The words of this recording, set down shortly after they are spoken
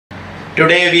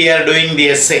Today we are doing the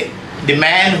essay, The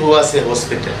Man Who Was a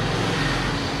Hospital.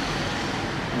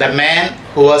 The Man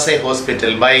Who Was a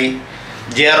Hospital by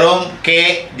Jerome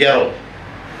K. Jerome.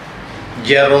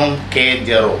 Jerome K.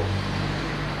 Jerome.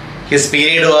 His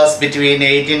period was between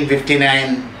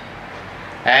 1859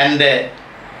 and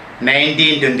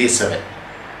 1927.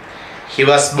 He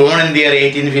was born in the year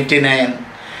 1859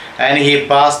 and he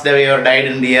passed away or died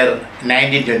in the year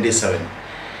 1927.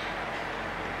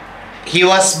 He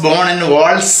was born in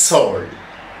Walsall,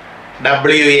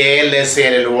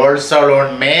 Walsall, Walsall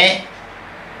on May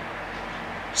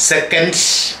 2nd,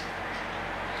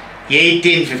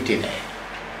 1859.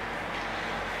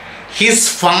 His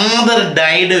father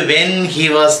died when he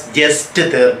was just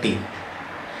 13.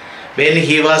 When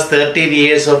he was 13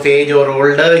 years of age or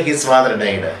older, his father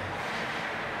died.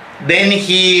 Then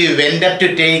he went up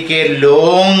to take a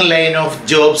long line of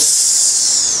jobs.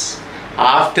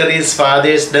 After his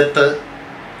father's death,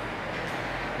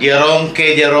 Jerome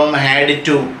K. Jerome had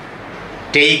to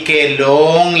take a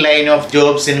long line of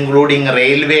jobs including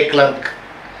railway clerk,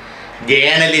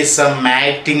 journalism,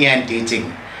 acting and teaching.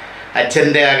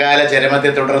 അച്ഛൻ്റെ അകാല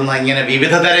ചരമത്തെ തുടർന്ന് ഇങ്ങനെ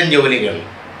വിവിധതരം ജോലികൾ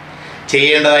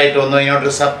ചെയ്യേണ്ടതായിട്ട് വന്നു in order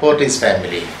to support his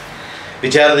family.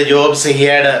 Which are the jobs he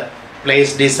had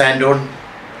placed his hand on?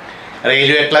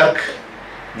 Railway clerk,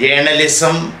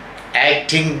 journalism,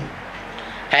 acting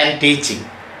and teaching.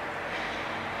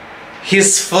 His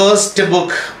first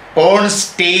book, On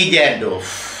Stage and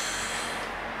Off.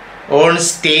 On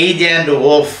Stage and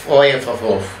Off,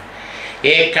 O-F-F-Off.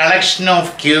 A collection of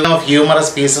humorous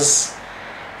pieces.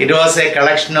 It was a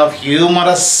collection of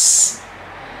humorous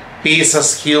pieces,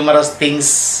 humorous things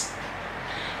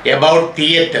about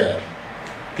theatre,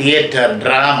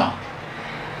 drama.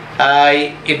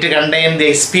 It contained the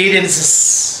experiences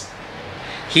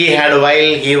he had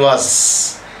while he was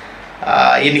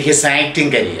in his acting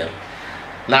career.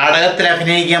 നാടകത്തിൽ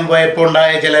അഭിനയിക്കാൻ പോയപ്പോൾ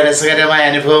ഉണ്ടായ ചില രസകരമായ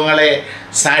അനുഭവങ്ങളെ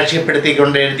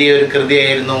സാക്ഷ്യപ്പെടുത്തിക്കൊണ്ട് എഴുതിയ ഒരു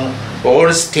കൃതിയായിരുന്നു on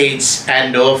stage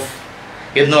and of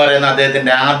എന്ന് പറയുന്ന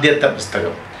അദ്ദേഹത്തിൻ്റെ ആദ്യത്തെ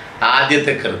പുസ്തകം,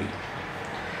 ആദ്യത്തെ കൃതി.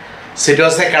 So it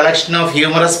was a collection of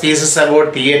humorous pieces about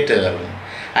theatre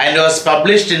and was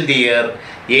published in the year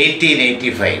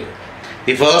 1885.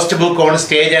 The first book on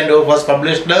stage and off was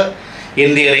published in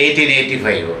the year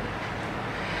 1885.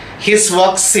 His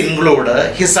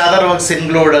other works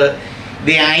include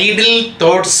The Idle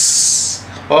Thoughts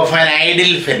of an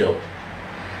Idle Fellow.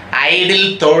 Idle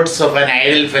Thoughts of an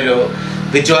Idle Fellow,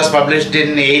 which was published in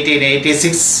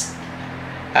 1886,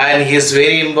 and he is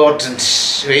very important,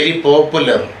 very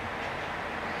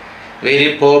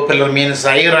popular means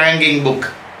high-ranking book,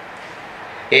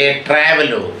 a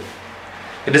travelogue.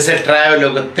 It is a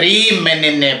travelogue, Three Men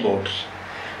in a Boat,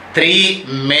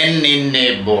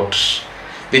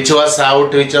 which was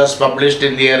published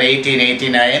in the year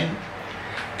 1889.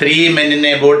 Three Men in a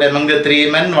Boat. Among the three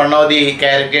men, one of the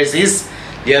characters is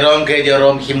Jerome K.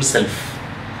 Jerome himself.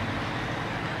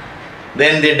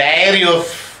 Then The Diary of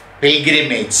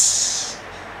Pilgrimage,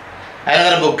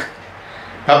 another book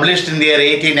published in the year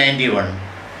 1891.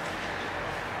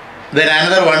 Then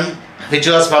another one which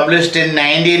was published in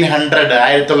 1900,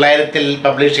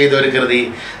 published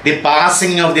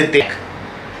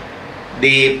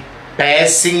The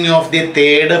Passing of the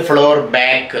Third Floor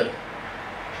Back.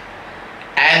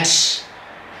 And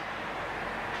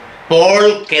Paul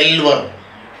Kelver,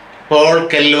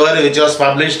 which was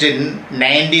published in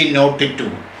 1902.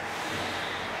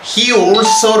 He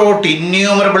also wrote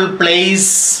innumerable plays,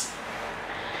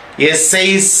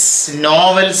 essays,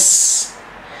 novels.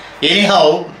 Anyhow,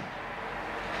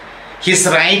 his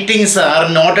writings are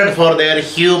noted for their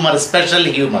humor, special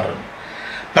humor.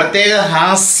 പ്രത്യേക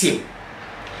ഹാസ്യം.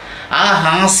 ആ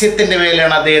ഹാസ്യത്തിൻ്റെ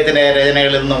പേരിലാണ് അദ്ദേഹത്തിൻ്റെ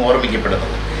രചനകളിൽ നിന്നും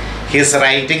ഓർമ്മിക്കപ്പെടുന്നത്. His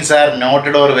writings are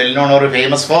noted or well known or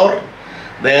famous for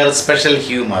their special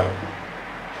humor.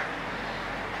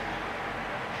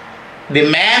 The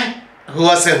Man Who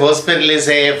Was a Hospital is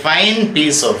a fine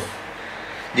piece of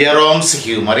Jerome's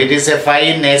humor. It is a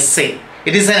fine essay.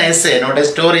 It is an essay, not a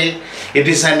story. It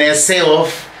is an essay of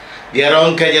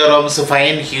Jerome K. Jerome's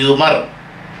fine humor.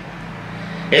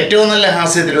 ഏറ്റവും നല്ല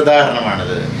ഹാസ്യത്തിന്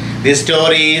ഉദാഹരണമാണിത്. The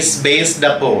story is based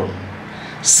upon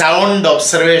sound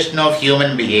observation of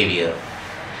human behavior.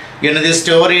 The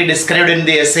story described in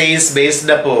the essay is based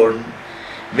upon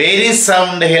very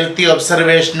sound, healthy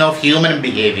observation of human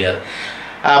behavior.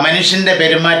 മനുഷ്യൻ്റെ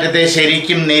പെരുമാറ്റത്തെ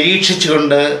ശരിക്കും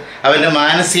നിരീക്ഷിച്ചുകൊണ്ട്, അവൻ്റെ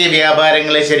മാനസിക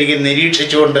വ്യാപാരങ്ങളെ ശരിക്കും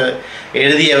നിരീക്ഷിച്ചുകൊണ്ട്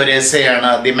എഴുതിയ ഒരു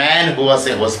എസ്സേയാണ് The Man Who Was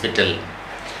a Hospital.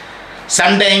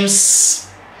 Sometimes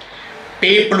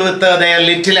people with their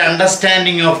little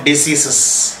understanding of diseases,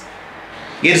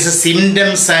 its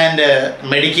symptoms and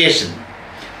medication,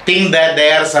 think that they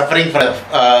are suffering from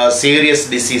serious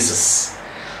diseases.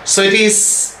 So it is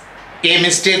a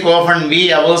mistake often we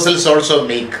ourselves also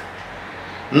make.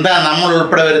 എന്താ നമ്മൾ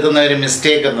ഉൾപ്പെടെ വരുത്തുന്ന ഒരു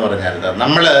mistake എന്ന് പറഞ്ഞാൽ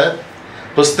നമ്മൾ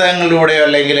പുസ്തകങ്ങളിലൂടെയോ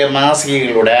അല്ലെങ്കിൽ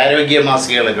മാസികകളിലൂടെ ആരോഗ്യ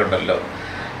മാസികകളൊക്കെ ഉണ്ടല്ലോ,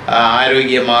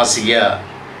 ആരോഗ്യ മാസിക,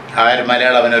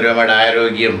 മലയാള മനോരമയുടെ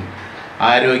ആരോഗ്യം,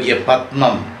 ആരോഗ്യ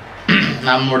പത്മം,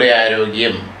 നമ്മുടെ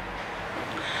ആരോഗ്യം,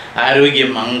 ആരോഗ്യ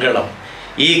മംഗളം,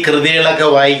 ഈ കൃതികളൊക്കെ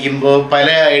വായിക്കുമ്പോൾ പല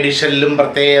എഡിഷനിലും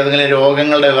പ്രത്യേക ഏതെങ്കിലും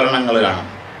രോഗങ്ങളുടെ വിവരണങ്ങൾ കാണും.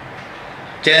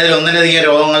 ചിലതിൽ ഒന്നിലധികം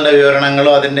രോഗങ്ങളുടെ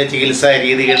വിവരണങ്ങളും അതിൻ്റെ ചികിത്സാ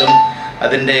രീതികളും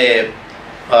അതിൻ്റെ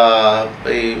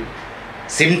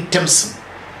സിംറ്റംസും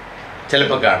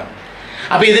ചിലപ്പോൾ കാണും.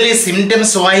 അപ്പോൾ ഇതിൽ ഈ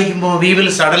സിംറ്റംസ് വായിക്കുമ്പോൾ we will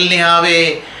suddenly have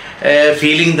A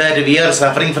feeling that we are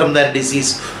suffering from that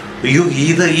disease. അയ്യോ,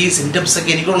 ഈ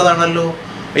സിംറ്റംസൊക്കെ എനിക്കുള്ളതാണല്ലോ.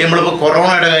 നമ്മളിപ്പോൾ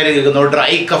കൊറോണയുടെ കാര്യം കേൾക്കുന്നു,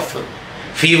 dry cough,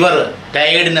 fever,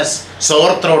 tiredness, sore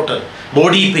throat,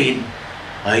 body pain.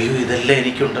 അയ്യോ, ഇതെല്ലാം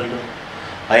എനിക്കുണ്ടല്ലോ.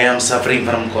 I am suffering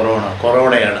from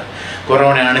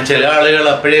കൊറോണയാണ്. ചില ആളുകൾ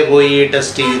അപ്പോഴേ പോയി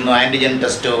ടെസ്റ്റ് ചെയ്യുന്നു, ആൻറ്റിജൻ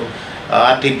ടെസ്റ്റോ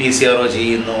RT-PCR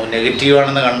ചെയ്യുന്നു.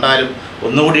 നെഗറ്റീവാണെന്ന് കണ്ടാലും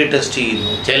ഒന്നുകൂടി ടെസ്റ്റ്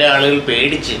ചെയ്യുന്നു. ചില ആളുകൾ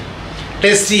പേടിച്ച്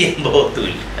ടെസ്റ്റ് ചെയ്യാൻ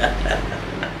പോകത്തുമില്ല.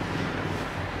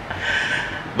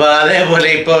 അപ്പോൾ അതേപോലെ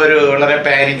ഇപ്പോൾ ഒരു വളരെ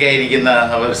പാനിക്കായിരിക്കുന്ന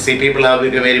people have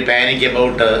become very panic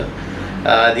about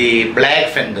the black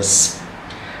fungus.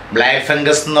 Black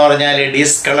fungus എന്ന് പറഞ്ഞാൽ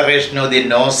discolouration of the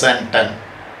nose and tongue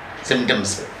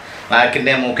symptoms,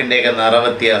 നാക്കിൻ്റെ മൂക്കിൻ്റെയൊക്കെ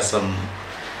നിറവ്യത്യാസം,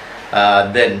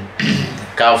 then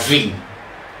കഫിങ്,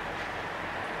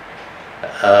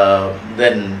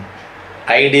 then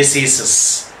eye diseases,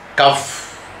 cough,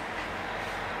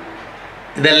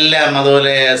 ഇതെല്ലാം,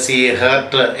 അതുപോലെ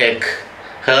ഹേർട്ട്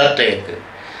ഏക്ക്.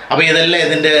 അപ്പോൾ ഇതെല്ലാം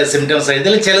ഇതിൻ്റെ സിംറ്റംസ്.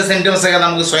 ഇതിൽ ചില സിംറ്റംസൊക്കെ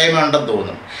നമുക്ക് സ്വയം ഉണ്ടെന്ന്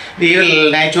തോന്നും. We will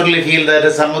naturally feel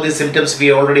that some of the symptoms we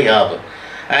already have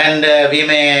and we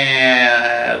may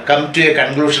come to A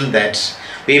conclusion that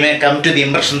we may come to the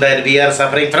impression that we are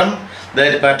suffering from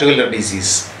that particular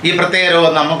disease. ഈ പ്രത്യേക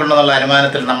രോഗം നമുക്കുണ്ടെന്നുള്ള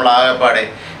അനുമാനത്തിൽ നമ്മൾ ആകെപ്പാടെ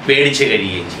പേടിച്ച്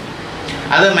കഴിയുകയും ചെയ്യും.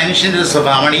 അത് മനുഷ്യൻ്റെ ഒരു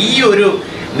സ്വഭാവമാണ്. ഈ ഒരു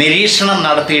നിരീക്ഷണം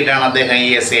നടത്തിയിട്ടാണ് അദ്ദേഹം ഈ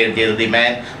എസ് എഴുതിയത്, the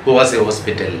man who was A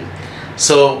hospital.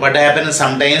 So what happens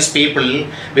sometimes people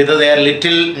with their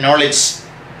little knowledge,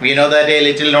 we know that A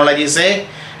little knowledge is A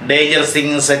danger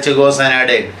thing, such goes an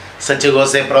അഡേഡ്, such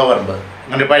goes A proverb.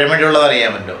 അങ്ങനെ പഴമൊഴിയുള്ളത്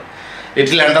അറിയാമല്ലോ.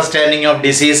 Little understanding of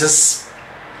diseases,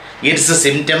 it's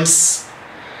symptoms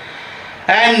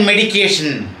and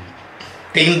medication,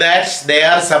 think that they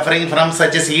are suffering from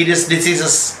such a serious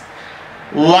diseases.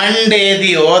 One day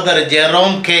the author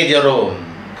Jerome,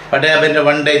 what happened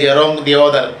one day? Jerome the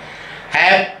author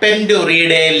happened to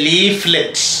read a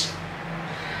leaflet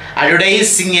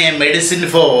advertising a medicine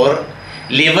for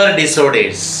liver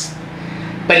disorders.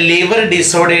 ഇപ്പം liver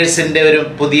ഡിസോർഡേഴ്സിൻ്റെ ഒരു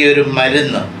പുതിയൊരു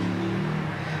മരുന്ന്,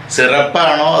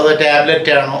 സിറപ്പാണോ അതോ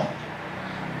tablet ആണോ?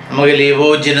 നമുക്ക്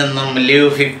ലിവോജിനെന്നും live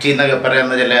 50 എന്നൊക്കെ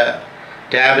പറയുന്ന ചില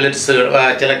ടാബ്ലറ്റ്സുകൾ,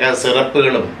 ചില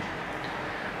സിറപ്പുകളും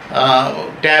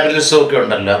ടാബ്ലറ്റ്സും ഒക്കെ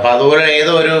ഉണ്ടല്ലോ. അപ്പോൾ അതുപോലെ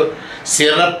ഏതോ ഒരു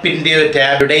സിറപ്പിൻ്റെ ഒരു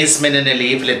അഡ്വർടൈസ്മെൻറ്റിൻ്റെ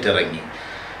ലീഫ്ലെറ്റ് ഇറങ്ങി.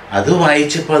 അത്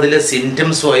വായിച്ചപ്പോൾ അതിലെ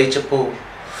സിംറ്റംസ് വായിച്ചപ്പോൾ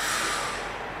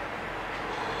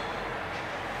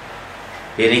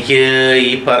എനിക്ക്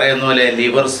ഈ പറയുന്ന പോലെ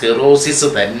ലിവർ സിറോസിസ്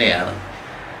തന്നെയാണ്,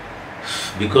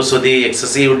 because of the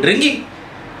excessive drinking.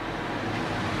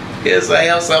 Yes, I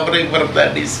am suffering from that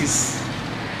disease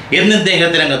എന്ന്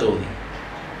ഇദ്ദേഹത്തിന് അങ്ങ് തോന്നി.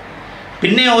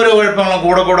 പിന്നെ ഓരോ കുഴപ്പങ്ങളും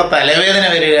കൂടെ തലവേദന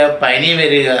വരിക, പനി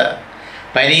വരിക.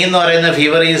 പനി എന്ന് പറയുന്ന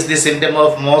fever is the symptom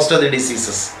of most of the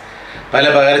diseases. പല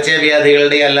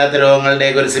പകർച്ചവ്യാധികളുടെയും അല്ലാത്ത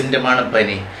രോഗങ്ങളുടെയൊക്കെ ഒരു സിംറ്റമാണ്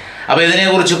പനി. അപ്പോൾ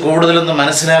ഇതിനെക്കുറിച്ച് കൂടുതലൊന്ന്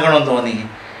മനസ്സിലാക്കണമെന്ന് തോന്നി.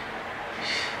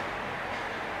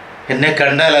 എന്നെ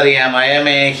കണ്ടാൽ അറിയാം, I am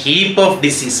a heap of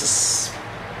diseases.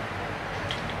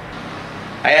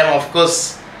 I am of course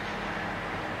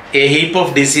a heap of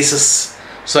diseases,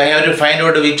 so I have to find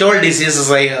out which all diseases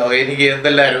I have. എനിക്ക്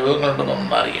എന്തെല്ലാം രോഗങ്ങളുണ്ടെന്നൊന്നും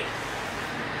അറിയണം,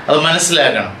 അത്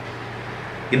മനസ്സിലാക്കണം.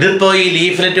 ഇതിപ്പോൾ ഈ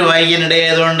leaflet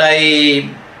വായിക്കാനിടയായതുകൊണ്ട് I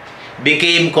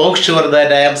became cocksure that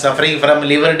I am suffering from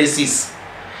liver disease,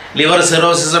 liver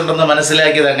cirrhosis ഉണ്ടെന്ന്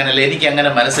മനസ്സിലാക്കിയത് അങ്ങനെയല്ല, എനിക്ക്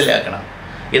അങ്ങനെ മനസ്സിലാക്കണം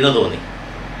എന്ന് തോന്നി.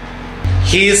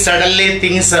 He suddenly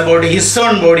thinks about his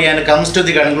own body and comes to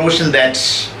the conclusion that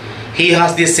he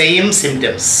has the same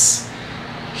symptoms.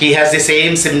 He has the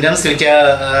same symptoms which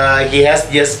he has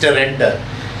just read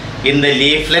in the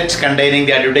leaflet containing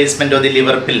the advertisement of the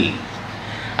liver pill.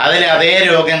 അതിൽ അതേ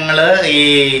രോഗങ്ങൾ ഈ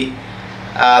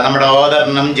നമ്മുടെ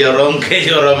ഓദറിനും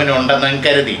ജെറോമിനും ഉണ്ടെന്ന്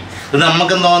കരുതി. ഇത്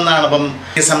നമുക്കും തോന്നുന്നതാണ്. അപ്പം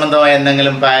ഈ സംബന്ധമായ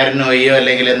എന്തെങ്കിലും പാരനോയോ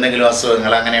അല്ലെങ്കിൽ എന്തെങ്കിലും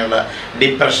അസുഖങ്ങൾ, അങ്ങനെയുള്ള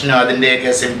ഡിപ്രഷനോ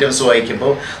അതിൻ്റെയൊക്കെ സിംറ്റംസ്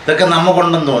വായിക്കുമ്പോൾ ഇതൊക്കെ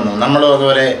നമുക്കുണ്ടെന്ന് തോന്നുന്നു. നമ്മളും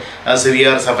അതുപോലെ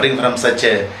severe suffering from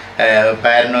such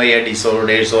paranoia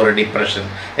disorders or depression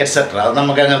et cetera, അത്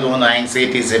നമുക്കങ്ങനെ തോന്നുന്നു.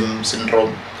 ആങ്സൈറ്റി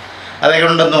സിൻഡ്രോം അതൊക്കെ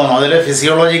ഉണ്ടെന്ന് തോന്നുന്നു. അതിൽ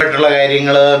ഫിസിയോളജിക്കായിട്ടുള്ള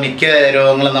കാര്യങ്ങൾ, മിക്ക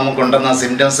രോഗങ്ങളും നമുക്കുണ്ടെന്ന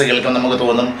സിംറ്റംസ് കേൾക്കുമ്പോൾ നമുക്ക്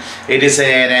തോന്നും it is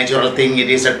A natural thing,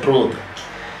 it is A truth.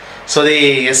 So the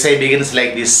essay begins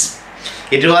like this.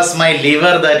 It was my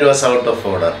liver that was out of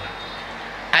order.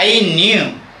 I knew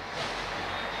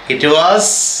it was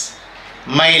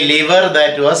my liver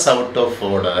that was out of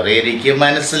order. എനിക്ക്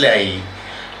മനസ്സിലായി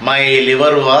my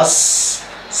liver was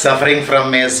suffering from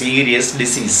a serious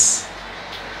disease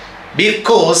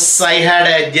because I had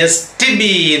just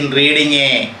been reading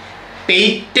a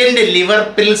patent liver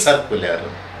pill circular.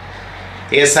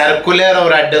 A circular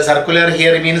or circular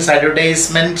here means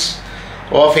advertisement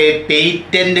of a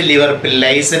patent liver pill,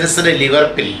 licensed liver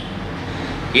pill,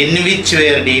 in which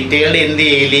were detailed in the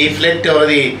leaflet or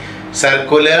the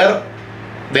circular,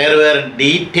 there were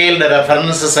detailed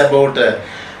references about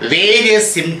various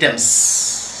symptoms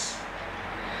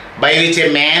by which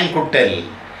a man could tell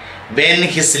when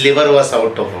his liver was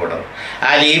out of order.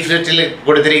 ആ ലീഫ്ലെറ്റിൽ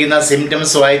കൊടുത്തിരിക്കുന്ന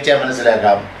symptoms വായിച്ചാൽ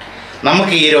മനസ്സിലാക്കാം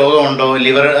നമുക്ക് ഈ രോഗമുണ്ടോ,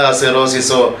 liver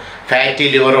സിറോസിസോ fatty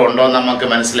ലിവറോ ഉണ്ടോ നമുക്ക്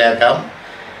മനസ്സിലാക്കാം.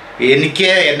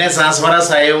 as far as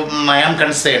I am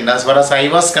concerned, as far as I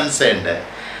was concerned,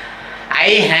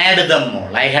 I had them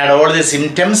all. I had all the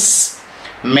symptoms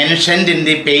mentioned in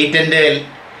the patent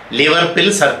liver pill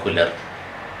circular.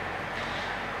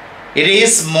 It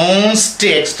is most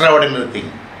extraordinary thing.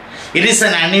 It is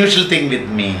an unusual thing with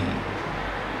me.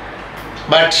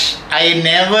 But I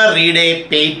never read a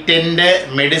patent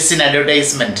medicine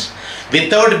advertisement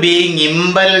without being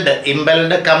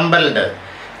compelled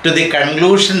to the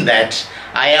conclusion that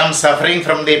I am suffering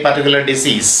from the particular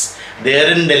disease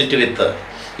therein dealt with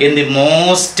in the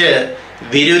most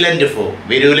virulent form.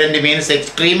 Virulent means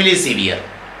extremely severe.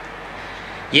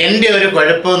 എൻ്റെ ഒരു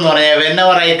കുഴപ്പമെന്ന് പറഞ്ഞാൽ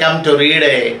whenever I come to read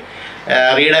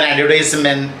an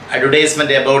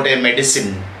advertisement about a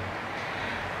medicine,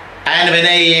 and when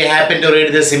I happen to read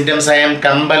the symptoms, I am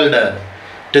compelled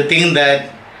to think that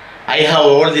I have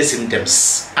all the symptoms.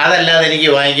 അതല്ലാതെ എനിക്ക്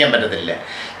വായിക്കാൻ പറ്റത്തില്ല.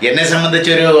 എന്നെ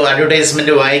സംബന്ധിച്ചൊരു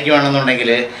advertisement വായിക്കുകയാണെന്നുണ്ടെങ്കിൽ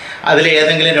അതിൽ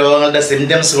ഏതെങ്കിലും രോഗങ്ങളുടെ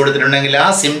സിംറ്റംസ് കൊടുത്തിട്ടുണ്ടെങ്കിൽ ആ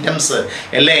സിംറ്റംസ്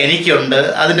എല്ലാം എനിക്കുണ്ട്,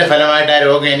 അതിൻ്റെ ഫലമായിട്ട് ആ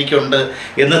രോഗം എനിക്കുണ്ട്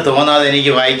എന്ന് തോന്നാതെ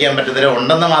എനിക്ക് വായിക്കാൻ പറ്റത്തില്ല.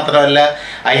 ഉണ്ടെന്ന് മാത്രമല്ല,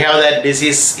 I have that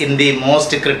disease in the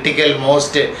most critical,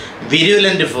 most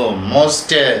വിരുലൻ്റ് form,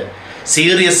 most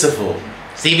serious form,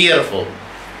 severe form.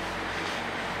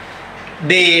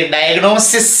 The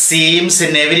diagnosis seems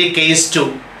in every case to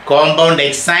compound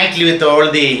exactly with all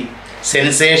the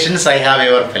sensations I have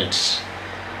ever felt.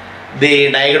 The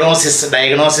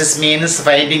diagnosis means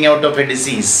finding out of a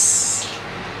disease.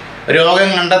 രോഗം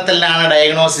കണ്ടെത്തലാണ്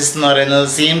diagnosis എന്ന് പറയുന്നത്.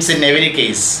 seems in every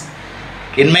case.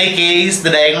 In my case,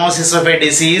 the diagnosis of a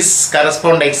disease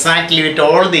correspond exactly with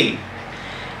all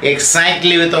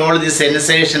the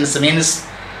sensations, means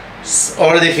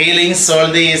all the feelings, all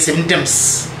the symptoms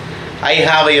I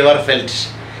have ever felt.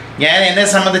 ഞാൻ എന്നെ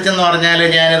സംബന്ധിച്ചെന്ന് പറഞ്ഞാൽ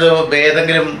ഞാനത്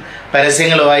ഏതെങ്കിലും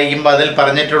പരസ്യങ്ങൾ വായിക്കുമ്പോൾ അതിൽ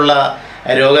പറഞ്ഞിട്ടുള്ള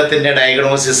രോഗത്തിൻ്റെ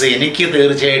ഡയഗ്നോസിസ് എനിക്ക്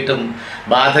തീർച്ചയായിട്ടും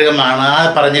ബാധകമാണ്.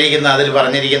 അതിൽ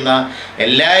പറഞ്ഞിരിക്കുന്ന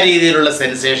എല്ലാ രീതിയിലുള്ള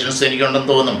സെൻസേഷൻസും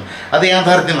എനിക്കുണ്ടെന്ന് തോന്നും. അത്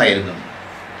യാഥാർത്ഥ്യമായിരുന്നു.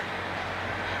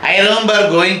 I remember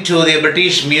going to the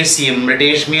British Museum.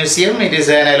 It is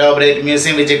an elaborate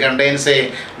museum which contains a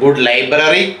good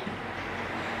library.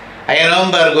 I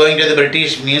remember going to the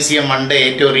British Museum one day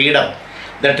to read up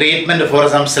the treatment for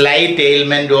some slight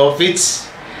ailment of which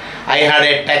I had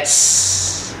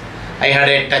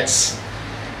a touch.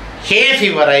 Hay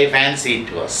fever, I fancy it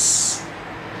was.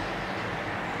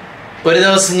 ഒരു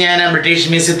ദിവസം ഞാൻ British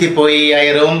മ്യൂസിയത്തിൽ പോയി. I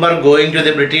remember going to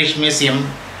the British Museum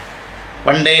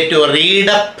one day to read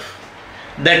up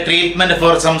the treatment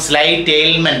for some slight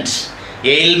ailment.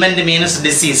 Ailment means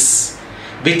disease,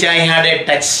 which I had a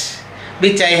touch.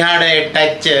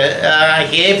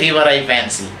 Hay fever, I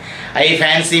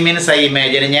fancy means I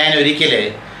imagine. ഞാൻ ഒരിക്കൽ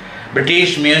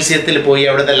British മ്യൂസിയത്തിൽ പോയി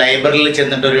അവിടുത്തെ ലൈബ്രറിയിൽ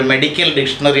ചെന്നിട്ട് ഒരു medical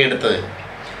dictionary എടുത്ത്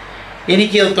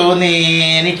എനിക്ക് തോന്നി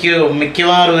എനിക്ക്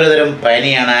മിക്കവാറും ഒരുതരം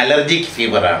പനിയാണ്, അലർജിക്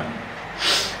ഫീവറാണ്.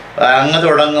 അങ്ങ്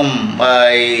തുടങ്ങും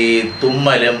ഈ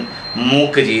തുമ്മലും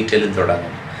മൂക്ക് ചീറ്റലും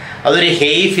തുടങ്ങും. അതൊരു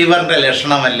ഹെയ് ഫീവറിൻ്റെ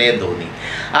ലക്ഷണമല്ലേ തോന്നി.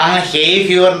 ആ ഹെയ്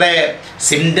ഫീവറിൻ്റെ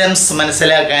സിംറ്റംസ്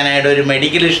മനസ്സിലാക്കാനായിട്ട് ഒരു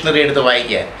മെഡിക്കൽ ഡിക്ഷണറി എടുത്ത്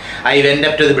വായിക്കാൻ I went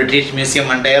up to the British Museum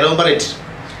and I remember it.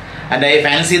 And I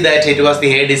fancied that it was the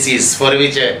hair disease for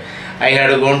which I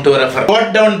had gone to refer. I got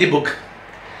down the book.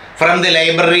 From the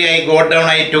library I got down,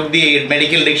 I took the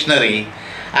medical dictionary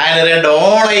and read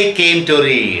all I came to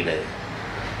read.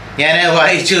 ഞാൻ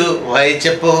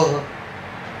വായിച്ചപ്പോൾ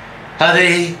അതെ,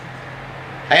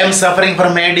 I am suffering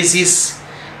from A disease.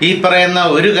 ഈ പറയുന്ന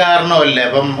ഒരു കാരണമല്ല.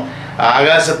 അപ്പം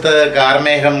ആകാശത്ത്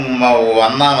കാർമേഘം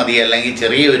വന്നാൽ മതി, അല്ലെങ്കിൽ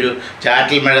ചെറിയൊരു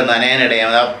ചാറ്റൽ മഴ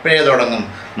നനയാനിടയാൽ അപ്പോഴേ തുടങ്ങും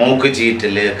മൂക്ക്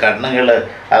ചീറ്റൽ, കണ്ണുകൾ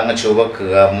അങ്ങ്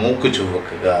ചുവക്കുക, മൂക്ക്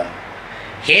ചുവക്കുക.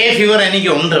 ഹേ ഫീവർ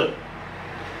എനിക്കുണ്ട്.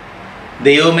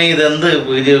 ദൈവമേ, ഇതെന്ത്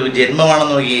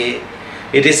ജന്മമാണെന്ന് നോക്കിയേ.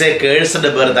 It is A cursed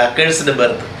birth, accursed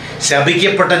birth.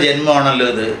 ശപിക്കപ്പെട്ട ജന്മമാണല്ലോ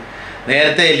ഇത്.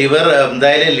 നേരത്തെ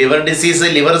എന്തായാലും ലിവർ ഡിസീസ്,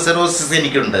 ലിവർ സിറോസിസ്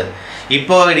എനിക്കുണ്ട്.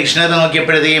 ഇപ്പോൾ ഡിക്ഷണറി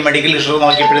നോക്കിയപ്പോഴത്തേക്കും, മെഡിക്കൽ ഡിക്ഷണറി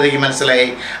നോക്കിയപ്പോഴത്തേക്കും മനസ്സിലായി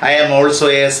I am also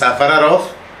A sufferer of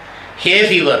hay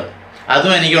fever.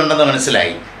 അതും എനിക്കുണ്ടെന്ന്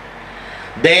മനസ്സിലായി.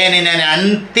 Then in an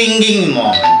unthinking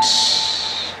moment,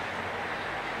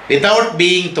 without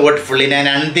being thoughtful, in an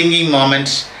unthinking moment,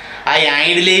 I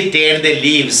idly turned the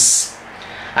leaves.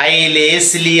 I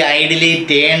lazily, idly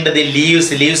turned the leaves.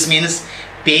 Leaves means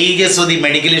pages of the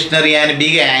medical dictionary, and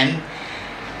began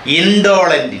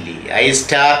indolently. I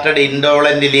started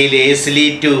indolently, lazily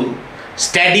to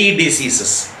study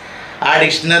diseases. ആ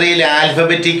ഡിക്ഷണറിയിൽ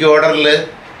alphabetic ഓർഡറിൽ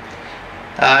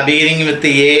beginning with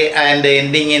a and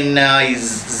ending in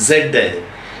Z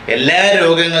എല്ലാ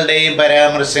രോഗങ്ങളുടെയും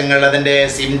പരാമർശങ്ങൾ, അതിൻ്റെ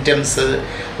symptoms,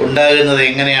 ഉണ്ടാകുന്നത്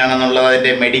എങ്ങനെയാണെന്നുള്ളത്,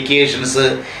 അതിൻ്റെ medications,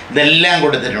 ഇതെല്ലാം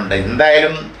കൊടുത്തിട്ടുണ്ട്.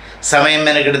 എന്തായാലും സമയം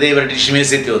മെനക്കെടുത്ത് ഇവർ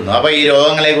ഡിഷ്മ്യൂസിറ്റി വന്നു. അപ്പോൾ ഈ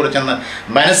രോഗങ്ങളെക്കുറിച്ചൊന്ന്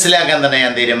മനസ്സിലാക്കാൻ തന്നെ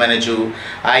ഞാൻ തീരുമാനിച്ചു.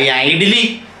 I ഐഡിലി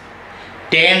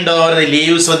turned over the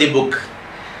leaves of the book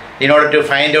in order to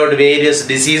find out various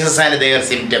diseases and their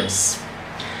symptoms.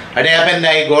 What happened?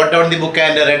 I got on the book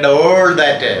and read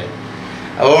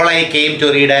all I came to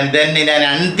read, and then in an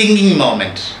unthinking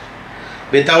moment,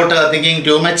 without thinking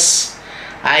too much,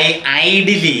 I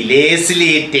idly,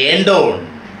 lazily turned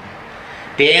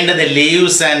the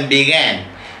leaves and began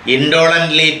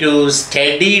indolently to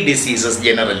study diseases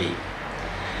generally.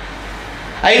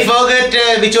 I forgot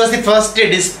which was the first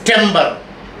distemper.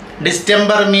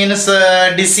 Distemper means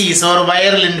disease or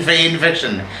viral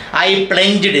infection. I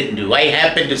plunged into, I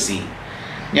happened to see.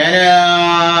 ഞാൻ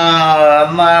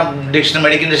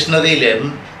medical ഡിക്ഷണറിയിൽ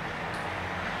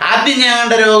ആദ്യം ഞാൻ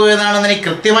കണ്ട രോഗം ഏതാണെന്ന് എനിക്ക്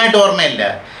കൃത്യമായിട്ട് ഓർമ്മയില്ല.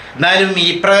 എന്നാലും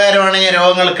ഇപ്രകാരമാണ് ഞാൻ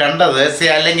രോഗങ്ങൾ കണ്ടത്.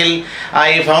 അല്ലെങ്കിൽ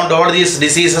I found all these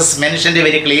diseases mentioned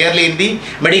very clearly in the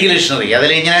medical dictionary. അതിൽ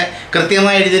ഇങ്ങനെ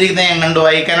കൃത്യമായി എഴുതിയിരിക്കുന്നത് ഞാൻ കണ്ടു.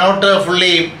 I cannot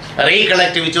fully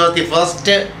recollect which was the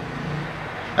first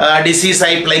disease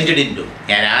I പ്ലഞ്ചഡ് into.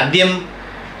 ഞാൻ ആദ്യം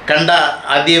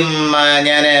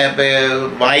ഞാൻ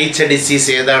വായിച്ച ഡിസീസ്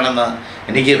ഏതാണെന്ന്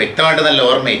എനിക്ക് വ്യക്തമായിട്ട് നല്ല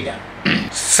ഓർമ്മയില്ല.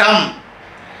 Some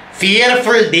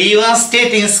fearful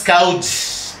devastating scourge.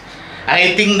 I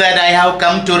think that I have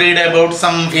come to read about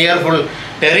some fearful,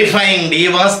 terrifying,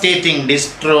 devastating,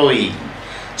 destroying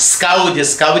scourge.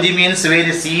 Scourge means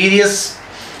very serious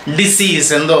disease.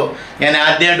 എന്തോ ഞാൻ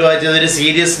ആദ്യമായിട്ട് വായിച്ചത് ഒരു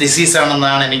സീരിയസ്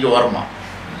ഡിസീസാണെന്നാണ് എനിക്ക് ഓർമ്മ.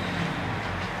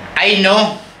 I know,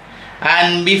 and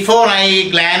before I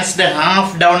glanced half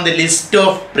down the list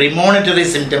of premonitory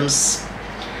symptoms,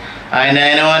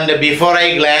 and before I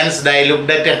glanced, I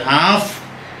looked at half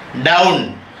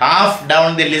down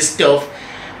the list of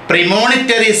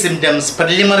premonitory symptoms,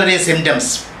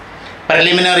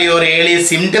 preliminary or early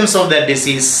symptoms of that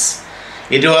disease.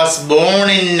 It was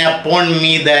borne in upon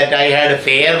me that I had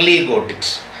fairly got it.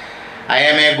 I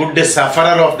am a good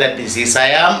sufferer of that disease.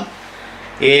 I am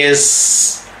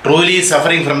truly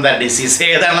suffering from that disease.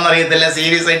 ഏതാണെന്ന് അറിയത്തില്ല,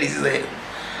 serious ആയ disease ആയിരുന്നു.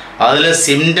 അതിൽ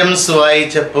symptoms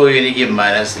വായിച്ചപ്പോൾ എനിക്ക്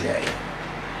മനസ്സിലായി,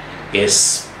 yes,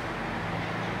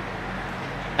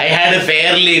 I had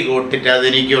fairly got it.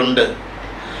 അതെനിക്കുണ്ട്.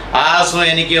 ആ അസുഖം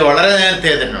എനിക്ക് വളരെ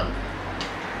നേരത്തെ തന്നെ ഉണ്ട്.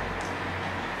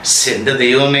 എൻ്റെ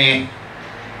ദൈവമേ,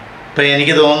 ഇപ്പം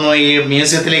എനിക്ക് തോന്നുന്നു ഈ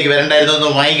മ്യൂസിയത്തിലേക്ക് വരണ്ടായിരുന്നു,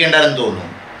 വായിക്കേണ്ടായിരുന്നു തോന്നുന്നു.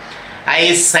 I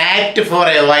SAT four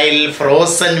A while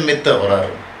frozen with horror.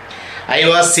 I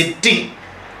was sitting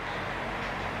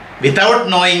without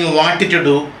knowing what to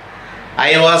do.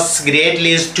 I was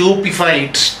greatly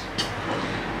stupefied.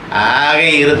 ആകെ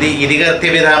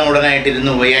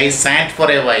ഇരുകർത്യവിധാമുടനായിട്ടിരുന്നു പോയി. I sat for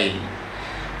a while,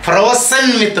 frozen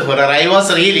with horror. I was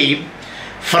really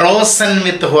frozen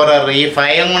with horror. ഈ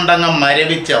ഭയം കൊണ്ടങ്ങ്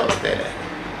മരവിച്ച അവസ്ഥയിൽ.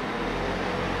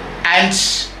 And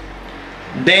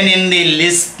then in the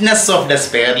listlessness of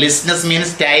despair. Listlessness means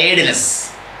tiredness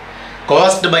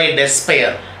caused by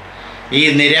despair. ഈ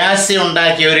നിരാശ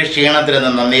ഉണ്ടാക്കിയ ഒരു ക്ഷീണത്തിൽ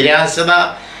നിന്നും, നിരാശത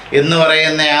എന്ന്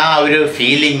പറയുന്ന ആ ഒരു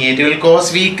feeling, it will cause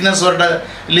weakness or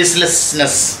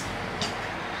ലിസ്റ്റ്ലെസ്നെസ്.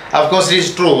 Of course it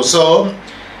is true. So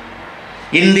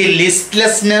in the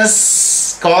ലിസ്റ്റ്ലെസ്നെസ്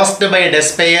caused by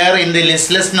despair, in the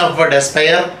ലിസ്റ്റ്ലെസ്നെസ് of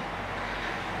despair,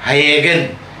 I again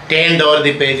turned over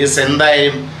the pages.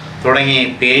 എന്തായാലും തുടങ്ങി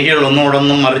പേജുകൾ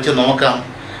ഒന്നുകൂടൊന്നും മറിച്ച് നോക്കാം.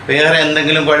 വേറെ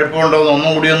എന്തെങ്കിലും കുഴപ്പമുണ്ടോ എന്ന് ഒന്നും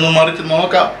കൂടി ഒന്ന് മറിച്ച്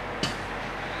നോക്കാം.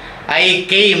 I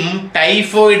came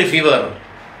typhoid fever.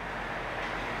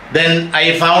 Then I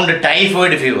found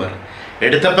typhoid fever.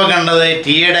 എടുത്തപ്പോൾ കണ്ടത്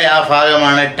ടീയുടെ ആ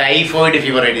ഭാഗമാണ് ടൈഫോയിഡ്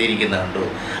ഫീവർ എഴുതിയിരിക്കുന്നത് കണ്ടു.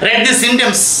 Read the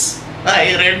symptoms. I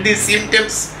read the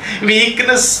symptoms.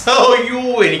 Weakness.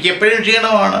 എനിക്ക് എപ്പോഴും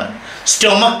ക്ഷീണമാണ്.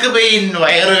 സ്റ്റൊമക്ക് പെയിൻ,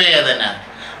 വയറുവേദന,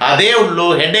 അതേ ഉള്ളൂ.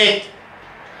 ഹെഡേക്ക്,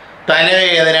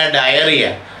 തലവേദന, ഡയറിയ,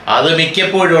 അത്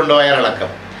മിക്കപ്പോഴും ഉണ്ട്.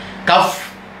 വയറിളക്കം, കഫ്,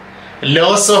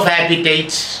 ലോസ് ഓഫ്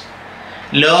ആപ്പിറ്റൈറ്റ്,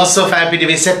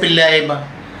 വിശപ്പില്ലായ്മ,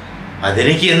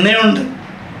 അതെനിക്ക് എന്നേ ഉണ്ട്.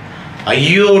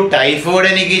 അയ്യോ, ടൈഫോയിഡ്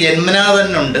എനിക്ക് ജന്മനാ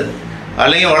തന്നെ ഉണ്ട്,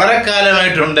 അല്ലെങ്കിൽ വളരെ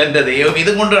കാലമായിട്ടുണ്ട്. എൻ്റെ ദൈവം,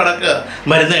 ഇതും കൊണ്ട് നടക്കുക,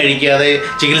 മരുന്ന് കഴിക്കാതെ,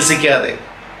 ചികിത്സിക്കാതെ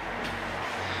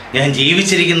ഞാൻ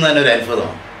ജീവിച്ചിരിക്കുന്നതിന് ഒരു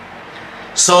അത്ഭുതമാണ്.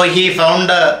 So he found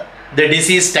the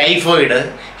disease typhoid.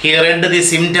 He read the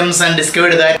symptoms and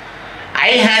discovered that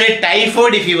I had a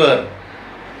typhoid fever.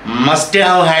 Must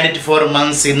have had it for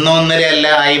months. ഇന്നൊന്നരയല്ല,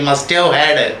 I must have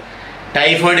had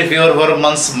typhoid fever for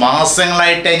months.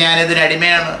 മാസങ്ങളായിട്ട് ഞാനിതിന്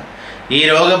അടിമയാണ്, ഈ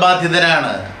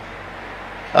രോഗബാധിതനാണ്.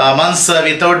 Months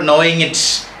without knowing it.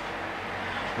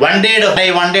 One day I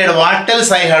wondered what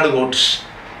else I had got.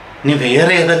 ഇനി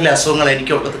വേറെ ഏതെങ്കിലും അസുഖങ്ങൾ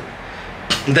എനിക്കുള്ളത്?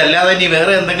 ഇതല്ലാതെ ഇനി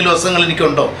വേറെ എന്തെങ്കിലും അസുഖങ്ങൾ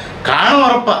എനിക്കുണ്ടോ? കാണും,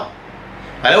 ഉറപ്പാ,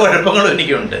 പല കുഴപ്പങ്ങളും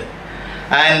എനിക്കുണ്ട്.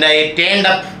 And I turned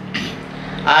up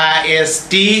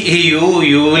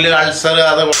യൂവിൽ ulcer,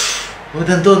 അത്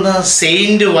ഇതെന്തോന്ന്,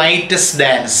 saint Vitus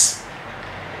dance.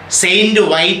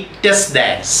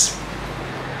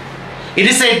 It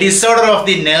is A disorder of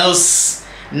the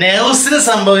നെർവ്സിന്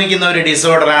സംഭവിക്കുന്ന ഒരു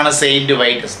ഡിസോർഡറാണ് saint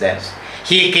Vitus dance.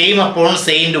 He came upon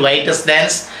saint Vitus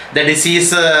dance, the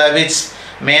disease which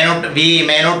we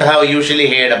may not have usually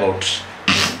heard about.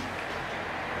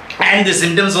 And the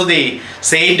symptoms of the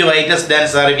Saint Vitus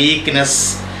dance are weakness,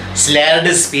 slurred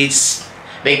speech,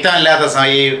 വ്യക്തമല്ലാത്ത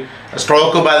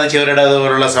stroke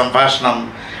ബാധിച്ചവരുടെ സംഭാഷണം,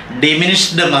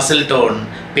 diminished muscle tone,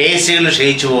 പേശികൾ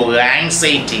ക്ഷയിച്ചു പോവുക,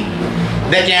 anxiety,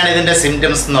 ഇതൊക്കെയാണ് ഇതിൻ്റെ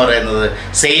symptoms എന്ന് പറയുന്നത്.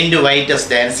 Saint Vitus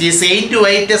dance. ഈ സെയിൻറ്റ്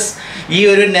വൈറ്റസ്, ഈ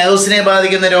ഒരു നെർവ്സിനെ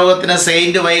ബാധിക്കുന്ന രോഗത്തിന്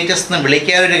സെയിൻറ്റ് വൈറ്റസ് എന്ന്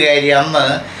വിളിക്കാനൊരു കാര്യം, അന്ന്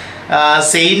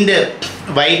സെയിൻറ്റ്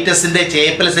വൈറ്റസിൻ്റെ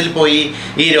ചേപ്പലസിൽ പോയി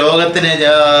ഈ രോഗത്തിന്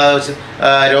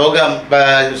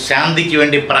ശാന്തിക്ക്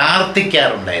വേണ്ടി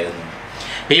പ്രാർത്ഥിക്കാറുണ്ടായിരുന്നു.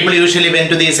 People usually went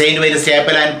to the Saint Vitus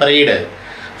chapel and prayed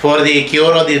for the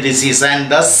cure of the disease, and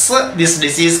thus this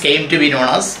disease came to be known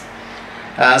as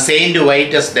Saint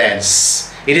Vitus dance.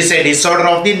 It is a disorder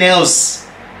of the nerves,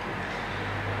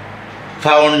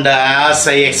 found as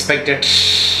I expected,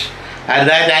 and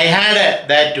that I had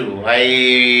that too. I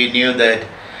knew that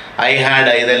I had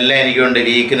ഇതെല്ലാം എനിക്കുണ്ട്.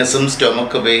 വീക്ക്നെസ്സും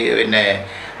stomach, പിന്നെ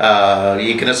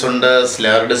weakness ഉണ്ട്,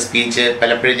 സ്ലർഡ് speech,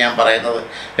 പലപ്പോഴും ഞാൻ പറയുന്നത്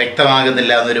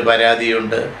വ്യക്തമാകുന്നില്ല എന്നൊരു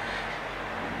പരാതിയുണ്ട്.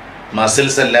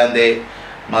 Muscles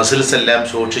എല്ലാം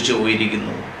സൂക്ഷിച്ചു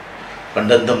പോയിരിക്കുന്നു.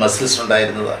 പണ്ടെന്ത് മസിൽസ്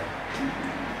ഉണ്ടായിരുന്നതാണ്.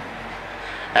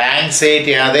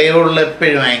 ആങ്സൈറ്റി, അതേ ഉള്ളു,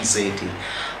 എപ്പോഴും ആങ്സൈറ്റി.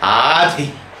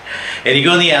 എനിക്ക്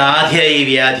തോന്നി ആദ്യമായി ഈ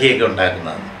വ്യാധിയൊക്കെ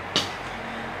ഉണ്ടാക്കുന്നതാണ്.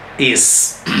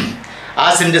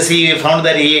 As symptoms, he found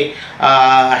that he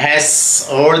has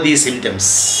all these symptoms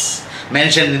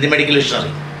mentioned in the medical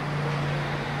dictionary.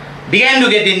 Began to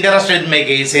get interested in my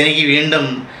case. എനിക്ക് വീണ്ടും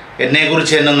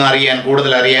എന്നെക്കുറിച്ച് എന്നൊന്ന്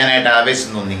കൂടുതൽ അറിയാനായിട്ട് ആവേശം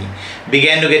തോന്നി.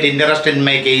 Began to get interested in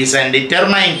my case and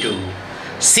determined to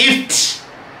sift,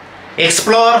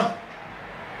 explore,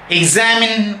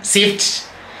 examine, sift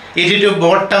it to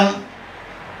bottom.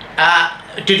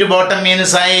 To bottom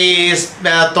means I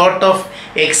thought of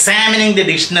examining the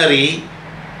dictionary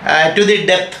to the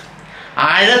depth.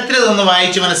 ആഴത്തിൽ നിന്ന്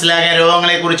വായിച്ച് മനസ്സിലാക്കാൻ,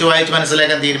 രോഗങ്ങളെക്കുറിച്ച് വായിച്ച്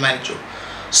മനസ്സിലാക്കാൻ തീരുമാനിച്ചു.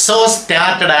 So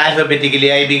started alphabetically.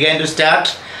 I began to start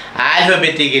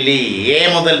alphabetically. A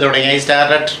മുതൽ തുടങ്ങി. I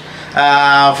started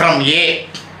from A.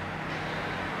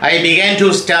 I began to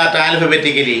start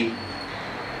alphabetically.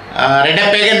 Read a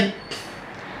pagan.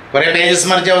 കുറേ പേജസ്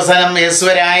മറിച്ച് അവസാനം എസ്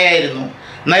വരെ ആയിരുന്നു.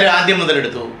 എന്നാലും ആദ്യം മുതൽ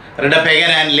എടുത്തു. Read a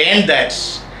pagan and learned that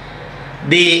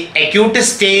the acute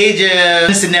stage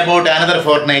is in about another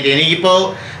fortnight. എനിക്കിപ്പോൾ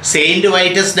സെയിൻറ്റ്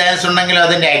വൈറ്റസ് ഡാൻസ് ഉണ്ടെങ്കിലും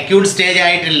അതിൻ്റെ അക്യൂട്ട് സ്റ്റേജ്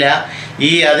ആയിട്ടില്ല.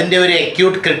 അതിൻ്റെ ഒരു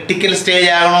അക്യൂട്ട് ക്രിട്ടിക്കൽ സ്റ്റേജ്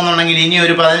ആകണമെന്നുണ്ടെങ്കിൽ ഇനി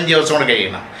ഒരു 15 ദിവസം കൂടെ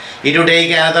കഴിയണം. It will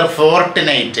take another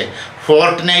fortnight.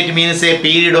 Fortnight means a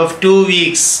period of 2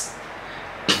 weeks.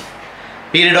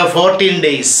 Period of 14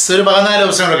 days. ഒരു 14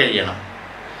 ദിവസം കൂടെ കഴിയണം.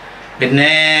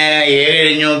 പിന്നെ എ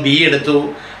കഴിഞ്ഞു, ബി എടുത്തു.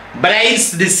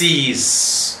 ബ്രൈറ്റ്സ് ഡിസീസ്,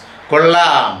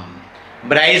 കൊള്ളാം.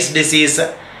 ബ്രൈറ്റ്സ് ഡിസീസ്,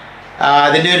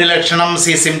 അതിൻ്റെ ഒരു ലക്ഷണം,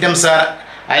 symptoms R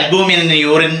അൽബൂമിൻ in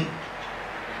urine,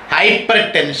 hyper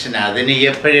tension, അതിന്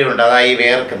എപ്പോഴും ഉണ്ട്, അതായി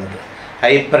വേർക്കുന്നത്,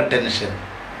 ഹൈപ്പർ ടെൻഷൻ.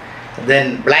 ദെൻ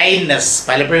ബ്ലൈൻഡ്നെസ്,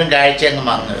 പലപ്പോഴും കാഴ്ച അങ്ങ്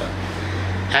മങ്ങുക.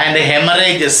 ആൻഡ്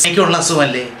ഹെമറേജസ്, എനിക്കുള്ള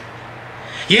അസുഖമല്ലേ?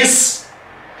 Yes,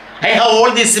 I have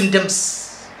all these symptoms.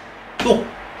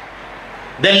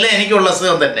 ഇതെല്ലാം എനിക്കുള്ള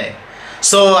അസുഖം തന്നെ.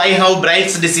 So I have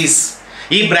brights disease.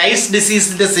 ഈ ബ്രൈറ്റ്സ്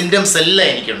ഡിസീസിൻ്റെ സിംറ്റംസ് എല്ലാം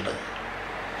എനിക്കുണ്ട്.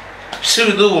 പക്ഷെ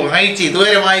ഇത്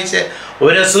ഇതുവരെ വായിച്ച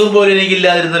ഒരസുഖം പോലും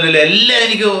എനിക്കില്ലാതിരുന്നല്ലോ. എല്ലാം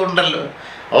എനിക്ക് ഉണ്ടല്ലോ.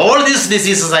 All these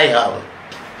diseases I have.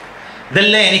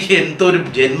 ഇതെല്ലാം എനിക്ക് എന്തൊരു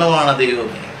ജന്മമാണ്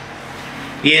ദൈവമേ.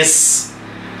 Yes.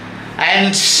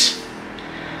 And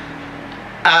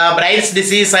brights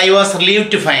disease I was relieved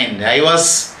to find. I was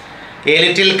a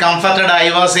little comforted. I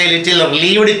was a little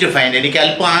relieved to find. എനിക്ക്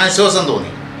അല്പം ആശ്വാസം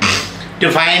തോന്നി. To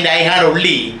find I had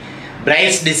only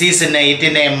brights disease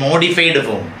in a modified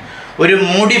form. ഒരു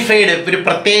modified, ഒരു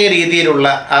പ്രത്യേക രീതിയിലുള്ള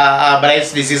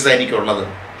brights disease എനിക്കുള്ളത്.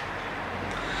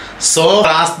 So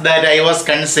fast that I was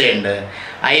concerned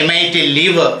I might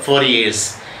live for years.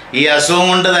 ഈ അസുഖം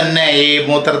കൊണ്ട് തന്നെ ഈ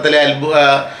മൂത്രത്തിലെ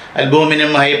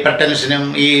അൽബൂമിനും ഹൈപ്പർ ടെൻഷനും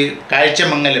ഈ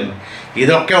കാഴ്ചമങ്ങലും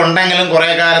ഇതൊക്കെ ഉണ്ടെങ്കിലും കുറേ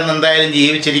കാലം എന്തായാലും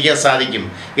ജീവിച്ചിരിക്കാൻ സാധിക്കും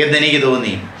എന്നെനിക്ക്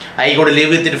തോന്നി. I could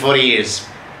live with it for years.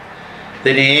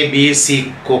 then ABC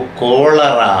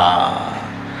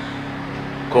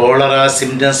cholera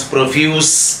symptoms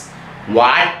profuse,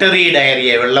 watery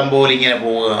diarrhoea, വെള്ളം പോലെ ഇങ്ങനെ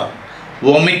പോവുക,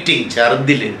 വോമിറ്റിംഗ്,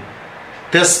 ഛർദിൽ,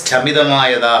 തെസ്റ്റ്,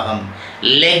 അമിതമായ ദാഹം,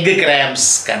 ലെഗ് ക്രാംസ്,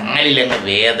 കാലിലങ്ങ്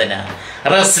വേദന,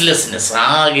 റെസ്റ്റ്ലെസ്നെസ്,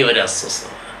 ആകെ ഒരു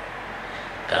അസ്വസ്ഥത.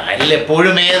 കാലിൽ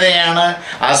എപ്പോഴും വേദനയാണ്,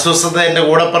 അസ്വസ്ഥത എൻ്റെ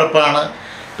കൂടപ്പിറപ്പാണ്.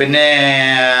 പിന്നെ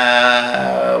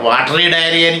വാട്ടറി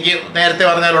ഡയറിയ എനിക്ക് നേരത്തെ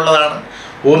പറഞ്ഞാലുള്ളതാണ്.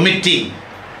 വോമിറ്റിംഗ്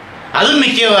അതും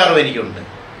മിക്കവാറും എനിക്കുണ്ട്.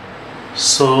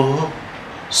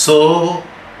 So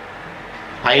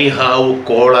I have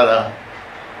cholera.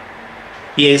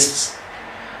 Yes,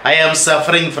 I am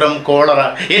suffering from cholera.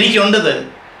 എനിക്കുണ്ടത്,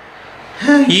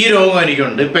 ഈ രോഗം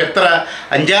എനിക്കുണ്ട്. ഇപ്പം എത്ര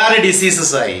 5-6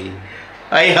 ഡിസീസസ് ആയി.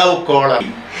 I have cholera.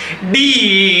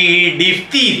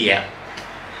 Diphtheria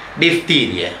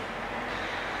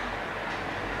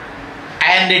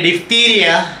and diphtheria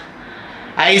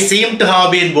I seem to have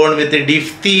been born with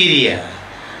diphtheria.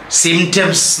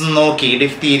 Symptoms നോക്കി,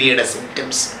 ഡിഫ്തീരിയയുടെ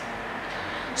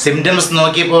സിംറ്റംസ്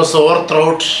നോക്കിയപ്പോൾ sore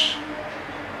throat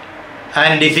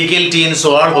and difficulty in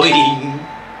swallowing,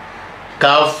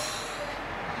 cough,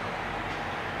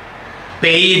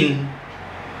 pain.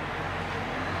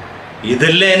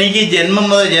 ഇതെല്ലാം എനിക്ക്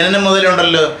ജനനം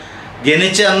മുതലുണ്ടല്ലോ.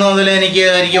 ജനിച്ച അന്ന് മുതൽ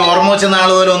എനിക്ക് ഓർമ്മ വെച്ച നാൾ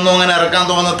മുതൽ ഒന്നും അങ്ങനെ ഇറക്കാൻ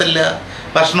തോന്നത്തില്ല,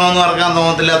 ഭക്ഷണമൊന്നും ഇറക്കാൻ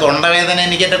തോന്നത്തില്ല. തൊണ്ടവേദന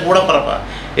എനിക്ക് എൻ്റെ കൂടപ്പിറപ്പാണ്.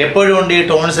 എപ്പോഴും ഉണ്ട് ഈ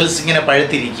ടോൺസിൽസ് ഇങ്ങനെ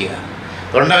പഴുത്തിരിക്കുക.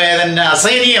 തൊണ്ടവേദന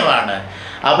അസഹനീയമാണ്.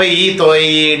 അപ്പോൾ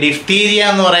ഈ ഡിഫ്തീരിയ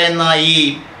എന്ന് പറയുന്ന ഈ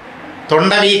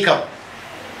തൊണ്ടവീക്കം,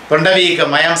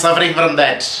 I am suffering from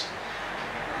that.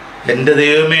 എൻ്റെ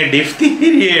ദൈവമേ,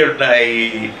 ഡിഫ്തീരിയ ഉണ്ടായി.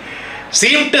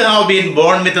 Seam to have been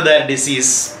bone with that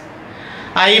disease.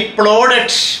 I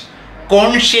plodded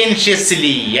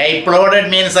conscientiously.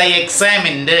 Means I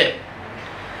examined.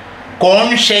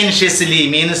 Conscientiously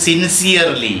means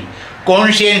sincerely.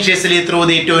 Conscientiously through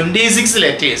the 26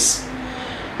 letters.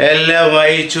 എല്ലാം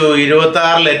വായിച്ചു,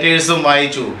 26 ലെറ്റേഴ്സും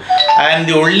വായിച്ചു. And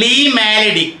the only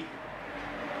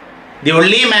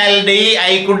malady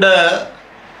I could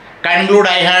conclude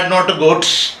I had not got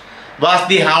was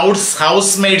the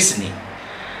housemaid's name.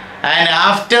 And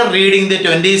after reading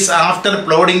after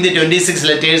plodding the 26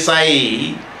 letters, I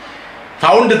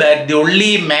found that the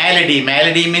only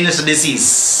malady means disease,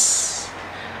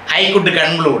 I could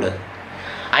conclude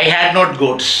I had not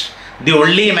got. The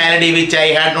only malady which I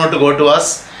had not got was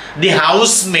the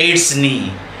housemaid's knee.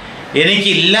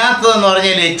 എനിക്കില്ലാത്തതെന്ന്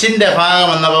പറഞ്ഞാൽ എച്ചിൻ്റെ ഭാഗം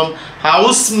വന്നപ്പം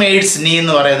ഹൗസ്മെയ്ഡ്സ് നീ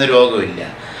എന്ന് പറയുന്ന രോഗമില്ല.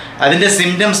 അതിൻ്റെ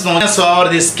symptoms over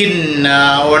the skin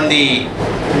on the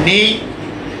നീ,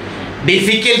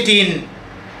 difficulty in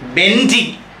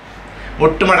bending,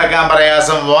 മുട്ടുമടക്കാൻ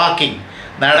പ്രയാസം, വാക്കിംഗ്,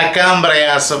 നടക്കാൻ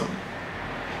പ്രയാസം.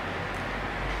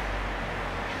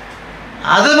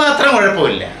 അത് മാത്രം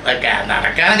കുഴപ്പമില്ല.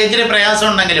 നടക്കാനൊക്കെ ഇച്ചിരി പ്രയാസം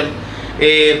ഉണ്ടെങ്കിലും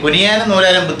കുനിയാനും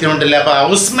നൂലാനും ബുദ്ധിമുട്ടില്ല. അപ്പോൾ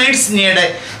ഹൗസ്മെയ്ഡ്സ് നീയുടെ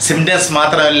സിംറ്റംസ്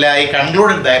മാത്രമല്ല. I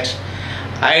concluded that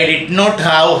I did not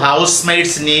have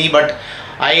ഹൗസ്മെയ്ഡ്സ് നീ, but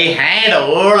I had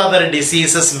all other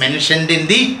diseases mentioned in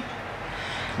the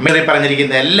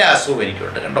പറഞ്ഞിരിക്കുന്ന എല്ലാ അസുഖവും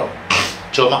എനിക്കുണ്ട്. കണ്ടോ,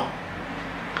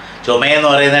 ചുമയെന്ന്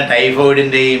പറയുന്ന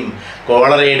ടൈഫോയിഡിൻ്റെയും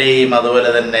കോളറയുടെയും അതുപോലെ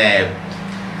തന്നെ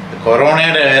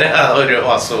കൊറോണയുടെ വരെ ഒരു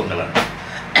അസുഖങ്ങളാണ്.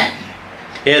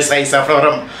 Yes, I suffer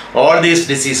from all these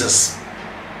diseases.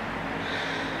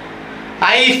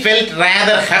 I felt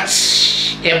rather hurt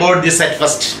about this at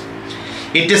first.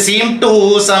 It seemed to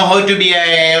somehow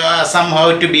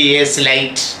to be a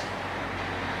slight.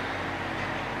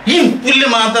 ഈ പുല്ല്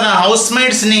മാത്രം,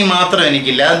 ഹൗസ്മെയ്ഡ്സിനെ മാത്രം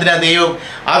എനിക്കില്ല. അതിനാ ദൈവം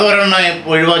അതൊരെണ്ണം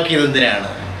ഒഴിവാക്കിയത് എന്തിനാണ്?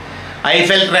 I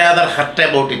felt rather hurt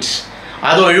about it.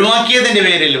 അത് ഒഴിവാക്കിയതിൻ്റെ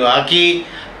പേരിൽ ബാക്കി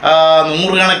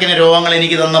നൂറുകണക്കിന് രോഗങ്ങൾ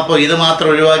എനിക്ക് തന്നപ്പോൾ ഇത് മാത്രം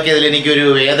ഒഴിവാക്കിയതിൽ എനിക്കൊരു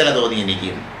വേദന തോന്നി.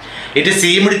 എനിക്ക് it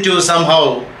seemed to somehow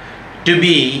to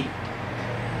B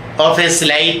of a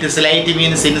slight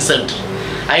means insult.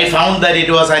 I found that it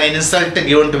was an insult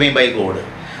given to me by God.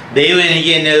 ദൈവം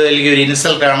എനിക്ക് എന്നെ ഒരു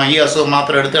ഇൻസൾട്ടാണ് ഈ അസുഖം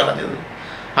മാത്രം എടുത്തു കളഞ്ഞത്.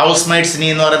 ഹൗസ് മൈറ്റ്സ് നീ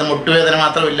എന്ന് പറയുന്നത് മുട്ടുവേദന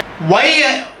മാത്രമില്ല.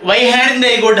 Y ഹാഡ്ന്റ്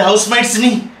I got house mites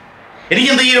നീ?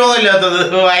 എനിക്കെന്താ ഈ രോഗമില്ലാത്തത്?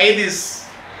 Why this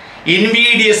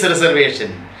ഇൻവീഡിയസ് reservation?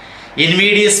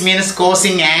 ഇൻവീഡിയസ് means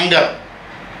causing anchor.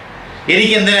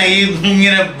 എനിക്കെന്തിനാ ഈ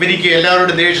ഇങ്ങനെ എനിക്ക്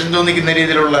എല്ലാവരോടും ദേഷ്യം തോന്നിക്കുന്ന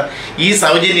രീതിയിലുള്ള ഈ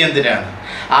സൗജന്യം എന്തിനാണ്?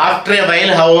 After a while,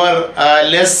 however,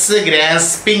 less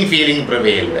grasping feeling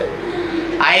prevailed.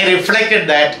 I reflected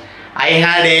that I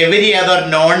had every other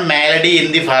known malady in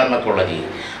the pharmacology.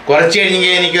 കുറച്ച്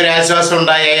കഴിഞ്ഞെങ്കിൽ എനിക്കൊരു ആശ്വാസം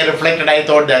ഉണ്ടായി. I reflected, I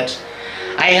thought that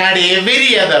I had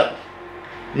every other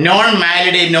known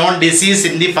malady, known disease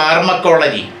in the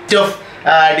pharmacology of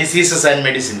diseases and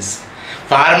medicines.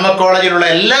 ഫാർമക്കോളജിയിലുള്ള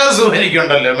എല്ലാ അസുഖവും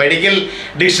എനിക്കുണ്ടല്ലോ. Medical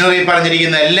dictionary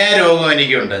പറഞ്ഞിരിക്കുന്ന എല്ലാ രോഗവും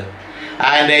എനിക്കുണ്ട്.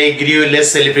 And I grieve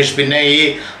less selfish. പിന്നെ ഈ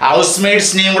ഹൗസ്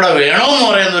മെയ്ഡ്സിനെയും കൂടെ വേണമെന്ന്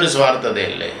പറയുന്ന ഒരു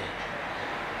സ്വാർത്ഥതയല്ലേ.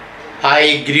 I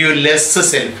grieve less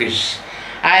selfish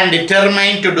and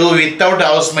determine to do without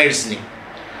house മെയ്ഡ്സിനെ.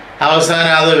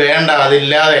 അവസാനം അത് വേണ്ട,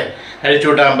 അതില്ലാതെ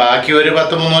കഴിച്ചുവിട്ടാൻ ബാക്കി ഒരു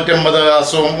 350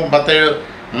 അസുഖം,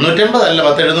 350 അല്ല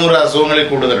 700 അസുഖങ്ങളിൽ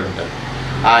കൂടുതലുണ്ട്.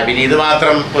 പിന്നെ ഇത്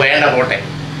മാത്രം വേണ്ട പോട്ടെ.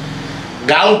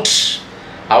 ഗൗട്ട്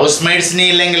ഹൗസ് മെയ്ഡ്സിനി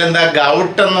ഇല്ലെങ്കിൽ എന്താ?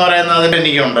 ഗൗട്ട് എന്ന് പറയുന്നത്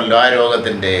എനിക്കുണ്ടല്ലോ ആ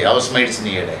രോഗത്തിൻ്റെ house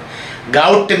മെയ്ഡ്സിനിയുടെ.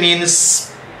 Gout means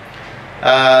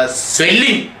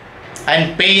swelling and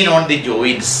pain on the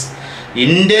joints.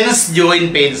 Intense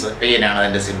joint പെയിനാണ്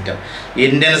അതിൻ്റെ symptom.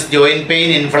 Intense joint pain,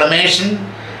 inflammation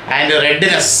and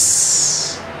redness.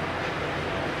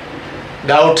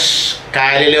 Gout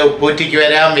കാലിൽ ഉപ്പൂറ്റിക്ക്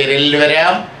വരാം, വിരലിൽ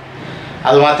വരാം.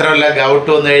 അതുമാത്രമല്ല, ഗൗട്ട്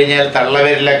വന്നു കഴിഞ്ഞാൽ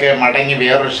തള്ളവിരലൊക്കെ മടങ്ങി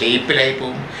വേറൊരു ഷേപ്പിലായി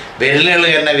പോകും. വിരലുകൾ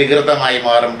തന്നെ വികൃതമായി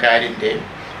മാറും. കാലിൻ്റെയും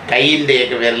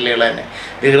കൈയിൻ്റെയൊക്കെ വിരലുകൾ തന്നെ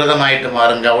വികൃതമായിട്ട്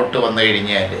മാറും ഗൗട്ട് വന്നു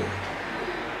കഴിഞ്ഞാൽ.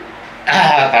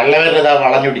 തള്ളവിരൽ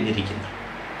വളഞ്ഞൊടിഞ്ഞിരിക്കുന്നു.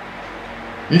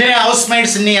 എന്തിനാ house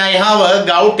മെയ്ഡ്സിന്? I have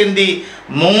gout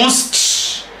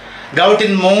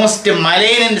in most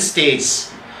മലൈനന്റ് stage,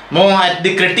 at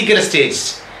the critical stage.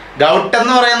 Gout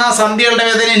എന്ന് പറയുന്ന സന്ധികളുടെ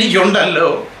വേദന എനിക്കുണ്ടല്ലോ.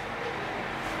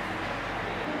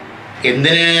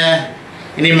 എന്തിന്?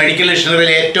 ഇനി മെഡിക്കൽ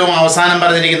ഡിക്ഷണറിയിൽ ഏറ്റവും അവസാനം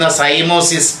പറഞ്ഞിരിക്കുന്ന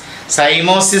സൈമോസിസ്.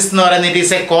 സൈമോസിസ് എന്ന് പറയുന്നത് it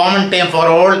is A common term for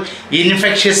all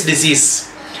infectious disease.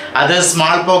 അത്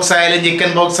സ്മാൾ പോക്സ് ആയാലും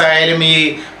ചിക്കൻ പോക്സ് ആയാലും ഈ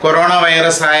കൊറോണ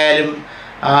വൈറസ് ആയാലും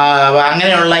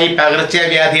അങ്ങനെയുള്ള ഈ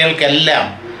പകർച്ചവ്യാധികൾക്കെല്ലാം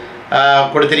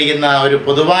കൊടുത്തിരിക്കുന്ന ഒരു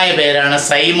പൊതുവായ പേരാണ്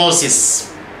സൈമോസിസ്.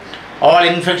 All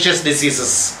infectious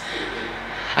diseases.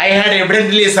 I had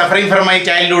evidently suffering from my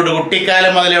childhood.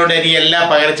 കുട്ടിക്കാലം മുതലുണ്ട് എനിക്ക് എല്ലാ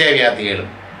പകർച്ചവ്യാധികളും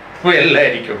എല്ലാം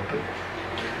എനിക്കുണ്ട്.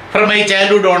 From my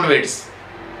childhood onwards.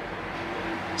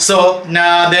 So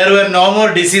there were no more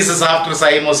diseases after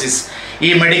cyanosis. ഈ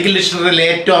മെഡിക്കൽ ഡിക്ഷണറിയിൽ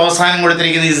ഏറ്റവും അവസാനം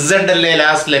കൊടുത്തിരിക്കുന്ന Z അല്ലേ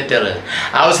ലാസ്റ്റ് ലെറ്റർ,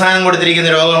 അവസാനം കൊടുത്തിരിക്കുന്ന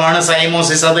രോഗമാണ്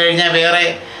സൈമോസിസ്. അത് കഴിഞ്ഞാൽ വേറെ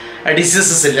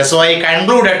ഡിസീസസ് ഇല്ല. So I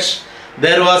concluded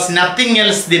there was nothing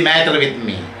else the matter with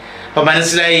me. അപ്പോൾ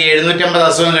മനസ്സിലായി 750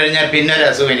 അസുഖം കഴിഞ്ഞാൽ പിന്നെ ഒരു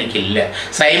അസുഖം എനിക്കില്ല.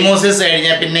 സൈമോസിസ്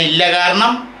കഴിഞ്ഞാൽ പിന്നെ ഇല്ല,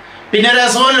 കാരണം പിന്നെ ഒരു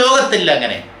അസുഖം ലോകത്തില്ല.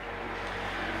 അങ്ങനെ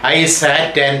ഐ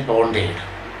സാറ്റ് ആൻഡ് പോണ്ടേഡ്.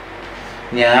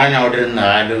 ഞാൻ അവിടെ നിന്ന്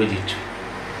ആലോചിച്ചു.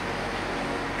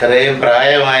 ഇത്രയും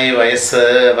പ്രായമായി, വയസ്സ്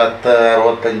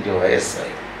 65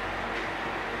 വയസ്സായി.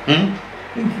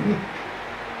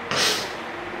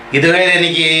 ഇതുവരെ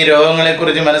എനിക്ക് ഈ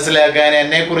രോഗങ്ങളെക്കുറിച്ച് മനസ്സിലാക്കാനും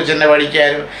എന്നെക്കുറിച്ച് തന്നെ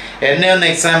പഠിക്കാനും എന്നെ ഒന്ന്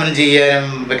എക്സാമിൻ ചെയ്യാനും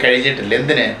കഴിഞ്ഞിട്ടില്ല.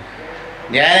 എന്തിന്?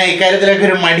 ഞാൻ ഇക്കാര്യത്തിലൊക്കെ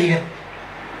ഒരു മടിയൻ.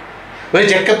 ഒരു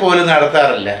ചെക്കപ്പ് പോലും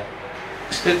നടത്താറില്ല.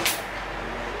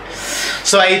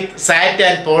 So I sat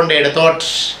and pondered.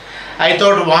 I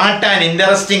thought what an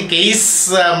interesting case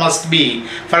must be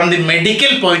from the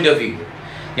medical point of view.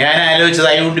 ഞാൻ ആലോചിച്ചത്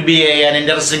I would be an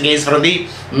interesting case from the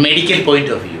medical point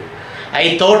of view. I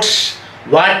thought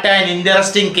what an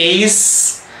interesting case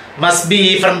must be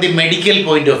from the medical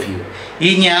point of view. ഈ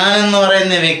ഞാനെന്ന്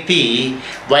പറയുന്ന വ്യക്തി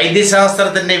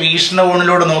വൈദ്യശാസ്ത്രത്തിൻ്റെ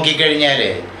വീക്ഷണകോണിലൂടെ നോക്കിക്കഴിഞ്ഞാൽ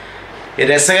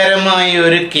രസകരമായ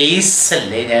ഒരു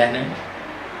കേസല്ലേ ഞാൻ.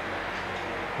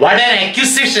 What an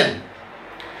accusation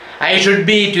I should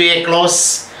be to a close.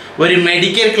 ഒരു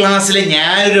medical ക്ലാസ്സിൽ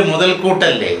ഞാനൊരു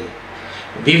മുതൽക്കൂട്ടല്ലേ.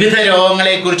 വിവിധ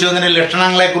രോഗങ്ങളെക്കുറിച്ചും അതിൻ്റെ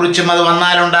ലക്ഷണങ്ങളെക്കുറിച്ചും അത്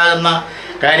വന്നാലുണ്ടാകുന്ന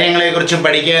കാര്യങ്ങളെക്കുറിച്ചും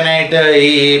പഠിക്കാനായിട്ട്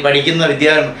ഈ പഠിക്കുന്ന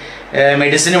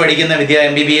മെഡിസിന് പഠിക്കുന്ന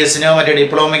MBBS-നോ മറ്റേ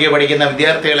ഡിപ്ലോമയ്ക്കോ പഠിക്കുന്ന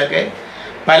വിദ്യാർത്ഥികളൊക്കെ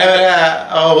പല പല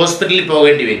ഹോസ്പിറ്റലിൽ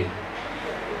പോകേണ്ടി വരും.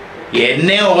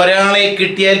 എന്നെ ഒരാളെ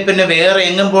കിട്ടിയാൽ പിന്നെ വേറെ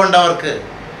എങ്ങും പോകണ്ട അവർക്ക്.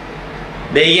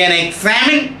 They can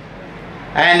examine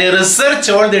and research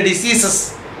all the diseases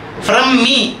from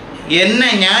me.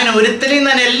 ഞാൻ ഒരുത്തരെയും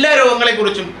തന്നെ എല്ലാ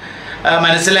രോഗങ്ങളെക്കുറിച്ചും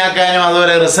മനസ്സിലാക്കാനും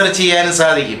അതുപോലെ റിസർച്ച് ചെയ്യാനും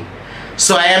സാധിക്കും.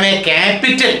 So I am a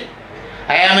capital,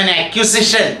 I am N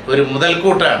acquisition, ഒരു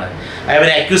മുതൽക്കൂട്ടാണ്. I am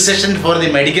N acquisition for the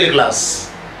medical class.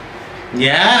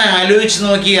 ഞാൻ ആലോചിച്ച്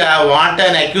നോക്കി what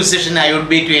an acquisition I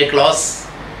would be to A class.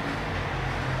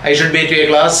 I should be to a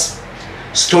class.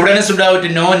 Students would have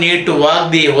no need to walk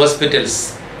the hospitals.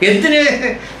 എന്തിന്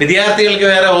വിദ്യാർത്ഥികൾക്ക്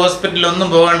വേറെ ഹോസ്പിറ്റലിൽ ഒന്നും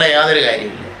പോകേണ്ട യാതൊരു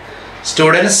കാര്യമില്ല.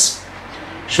 Students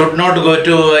should not go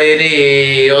to any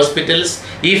hospitals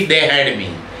if they had me.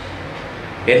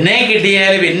 എന്നെ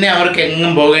കിട്ടിയാൽ പിന്നെ അവർക്ക്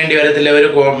എങ്ങും പോകേണ്ടി വരത്തില്ല. ഒരു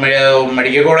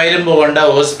മെഡിക്കൽ കോളേജിലും പോകണ്ട,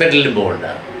 ഹോസ്പിറ്റലിലും പോകണ്ട.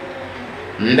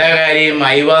 എന്താ കാര്യം?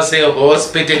 I was A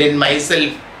hospital in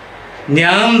myself.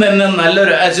 ഞാൻ തന്നെ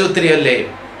നല്ലൊരു ആശുപത്രിയല്ലേ?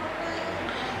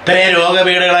 ഇത്രയും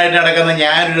രോഗപീഠകളായിട്ട് നടക്കുന്ന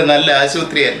ഞാനൊരു നല്ല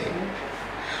ആശുപത്രിയല്ലേ?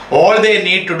 All they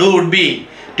need to do would be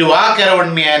to walk around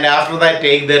me and after that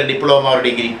take their diploma or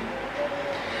degree.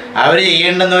 അവർ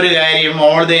ചെയ്യേണ്ടുന്ന ഒരു കാര്യം,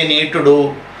 all they need to do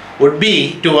would be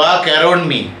to walk around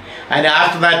me and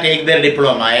after that take their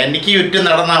diploma. എനിക്ക് ചുറ്റും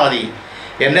നടന്നാൽ മതി.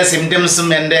 എൻ്റെ സിംറ്റംസും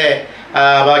എൻ്റെ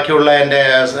ബാക്കിയുള്ള എൻ്റെ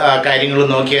കാര്യങ്ങളും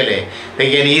നോക്കിയാലേ they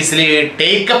can easily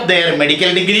take up their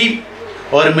medical degree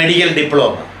or medical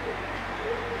diploma.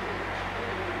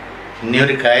 ഇനി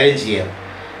ഒരു കാര്യം ചെയ്യാം,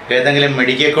 ഏതെങ്കിലും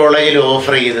മെഡിക്കൽ കോളേജിൽ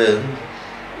ഓഫർ ചെയ്ത്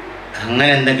അങ്ങനെ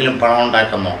എന്തെങ്കിലും പണം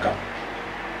ഉണ്ടാക്കാൻ നോക്കാം.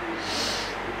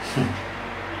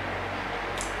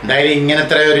 എന്തായാലും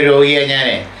ഇങ്ങനത്തെ ഒരു രോഗിയെ ഞാൻ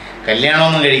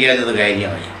കല്യാണമൊന്നും കഴിക്കാത്തത്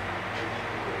കാര്യമായി.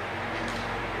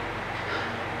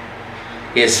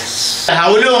 Yes,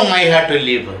 how long I had to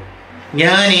live.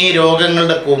 ഞാൻ ഈ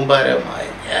രോഗങ്ങളുടെ കൂമ്പാരമായ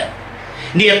ഞാൻ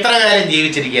ഇനി എത്ര കാലം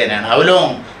ജീവിച്ചിരിക്കാനാണ്? How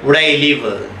long would I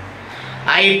live?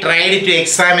 I tried to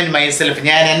examine myself.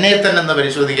 ഞാൻ എന്നെ തന്നെ ഒന്ന്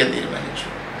പരിശോധിക്കാൻ തീരുമാനിച്ചു.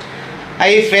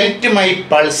 I felt my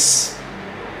pulse.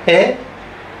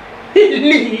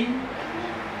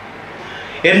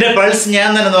 എൻ്റെ പൾസ് ഞാൻ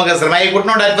തന്നെ നോക്കാൻ ശ്രമം. I could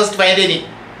not at first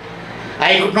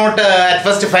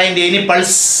find any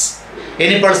pulse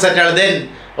at all. Then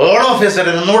all of a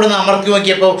sudden ഒന്നുകൂടെ അമർത്തി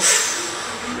നോക്കിയപ്പോൾ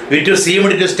it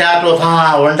seemed to start off.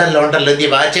 ഉണ്ടല്ലോ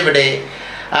ഈ വാച്ച് എവിടെ?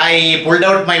 I pulled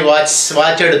out my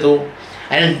watch എടുത്തു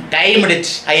and timed it.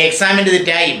 I examined the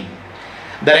time,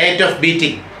 the rate of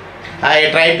beating. I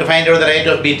tried to find out the rate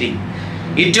of beating.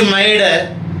 It made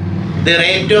the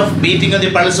rate of beating of the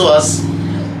pulse was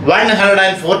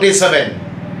 147.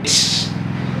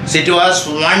 So it was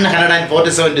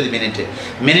 147 to the minute.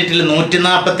 മിനിറ്റിൽ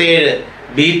 147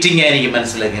 beating എനിക്ക്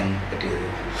മനസ്സിലാക്കാൻ പറ്റിയത്.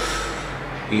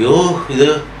 അയ്യോ, ഇത്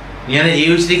ഞാൻ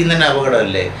ജീവിച്ചിരിക്കുന്നതിന്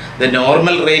അപകടമല്ലേ? The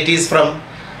normal rate is from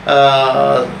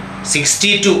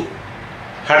 60 to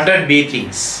 100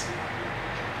 beatings,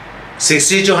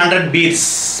 60 to 100 beats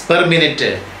per minute.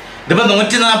 ഇതിപ്പോൾ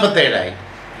 147.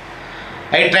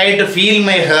 I tried to feel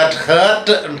my heart.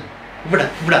 ഇവിടെ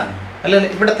അല്ലല്ലോ,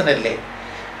 ഇവിടെ തന്നെ അല്ലേ?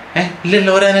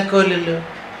 ഇല്ലല്ലോ, ഒരനക്കവും ഇല്ലല്ലോ,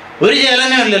 ഒരു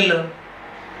ചലനവും ഇല്ലല്ലോ.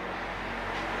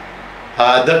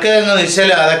 അതൊക്കെ അങ്ങ്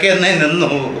നിശ്ചല, അതൊക്കെ എന്നേ നിന്നു.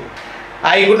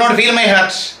 I could not feel my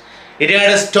heart. It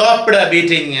had stopped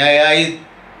beating. I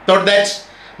thought that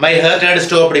my heart had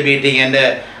stopped beating and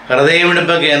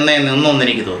ഹൃദയമിടിപ്പൊക്കെ എന്നേ നിന്നൊന്ന്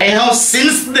എനിക്ക് തോന്നി. I have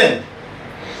since then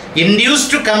induced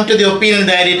to come to the opinion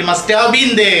that it must have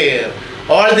been there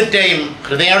all the time.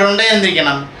 ഹൃദയം അവിടെ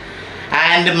ഉണ്ടായിരിക്കണം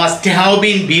and must have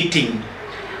been beating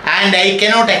and I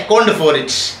cannot account for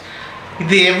it.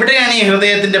 ഇത് എവിടെയാണ് ഈ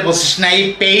ഹൃദയത്തിൻ്റെ പൊസിഷൻ? I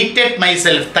pated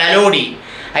myself, തലോടി.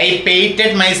 I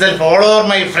pated myself all over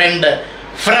my friend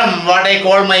from what I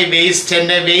call my waist.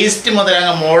 എൻ്റെ waste മുതൽ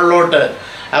അങ്ങ് മുകളിലോട്ട്,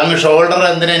 അങ്ങ് ഷോൾഡർ,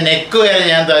 എന്തിനെ നെക്ക് വരെ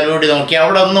ഞാൻ തലോടി നോക്കി.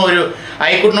 അവിടെ ഒന്നും ഒരു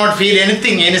I could not feel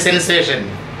anything, any sensation.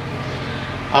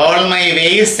 All my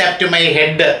waist up to my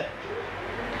head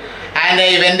and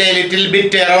I went a little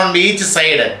bit around each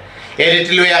side, a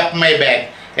little way up my back.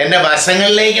 എൻ്റെ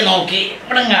വശങ്ങളിലേക്ക് നോക്കി,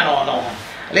 ഇവിടെ കാണുമോ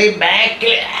അല്ലെങ്കിൽ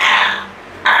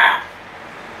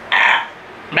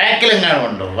ബാക്കിലെങ്ങാനും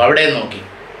ഉണ്ടോ അവിടെ നോക്കി.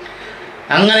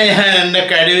 അങ്ങനെ ഞാൻ എൻ്റെ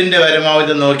കഴിവിൻ്റെ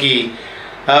പരമാവധി നോക്കി.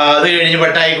 അത് കഴിഞ്ഞ്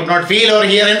but I could not feel or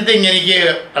here anything. എനിക്ക്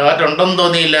ഹാർട്ട് ഉണ്ടെന്ന്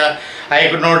തോന്നിയില്ല. I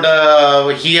could not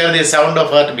here the sound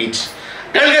of heart beat.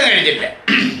 കേൾക്കാൻ കഴിഞ്ഞില്ല.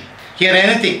 Here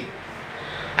anything.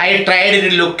 I tried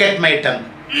to look at my tongue.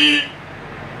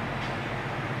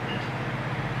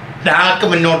 നാക്ക്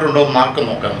മുന്നോട്ടുണ്ടോ നാക്ക്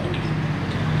നോക്കാൻ നോക്കി.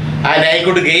 And I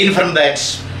could gain from that.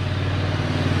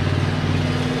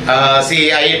 See,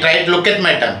 I tried to look at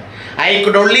my tongue. I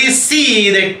could only see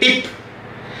the tip.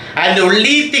 And the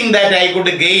only thing that I could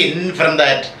gain from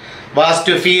that was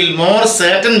to feel more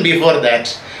certain before that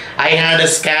I had a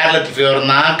scarlet fever.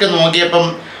 നാക്ക് നോക്കിയപ്പം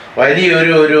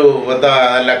വലിയൊരു എന്താ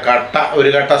നല്ല ഒരു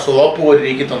കട്ട soap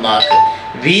പോലിരിക്കുന്നു. നാക്ക്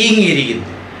വീങ്ങിയിരിക്കുന്നു.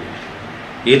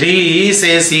 It is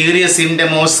a serious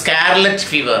symptom of scarlet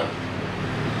fever.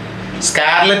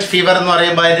 Scarlet fever എന്ന്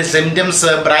പറയുമ്പോൾ അതിൻ്റെ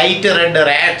symptoms bright red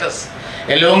rashes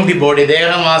along the body,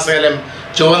 ദേഹമാസകലം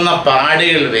ചുവന്ന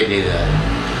പാടുകൾ വരിക.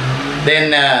 Then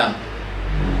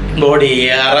body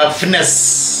roughness,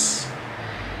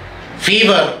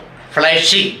 fever,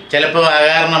 flushing, ചിലപ്പോൾ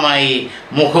അകാരണമായി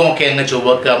മുഖമൊക്കെ അങ്ങ്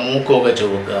ചുവക്കുക, മൂക്കമൊക്കെ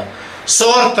ചുവക്കുക.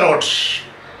 സോർ ത്രോട്ട്,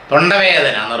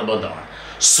 തൊണ്ടവേദന നിർബന്ധമാണ്.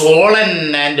 സോളൻ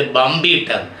ആൻഡ് ബംബി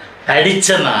ടങ്,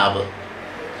 തടിച്ച നാവ്.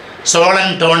 സോളൻ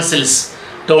ടോൺസിൽസ്,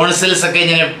 ടോൺസിൽസ് ഒക്കെ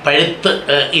ഇങ്ങനെ പഴുത്ത്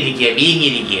ഇരിക്കുക,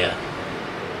 വീങ്ങിയിരിക്കുക.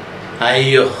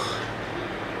 അയ്യോ,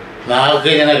 നാക്ക്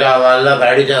ഇങ്ങനെ നല്ല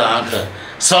തടിച്ച നാക്ക്.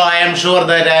 So I am sure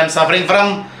that I am suffering from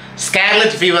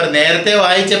scarlet fever. നേരത്തെ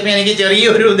വായിച്ചപ്പോൾ എനിക്ക്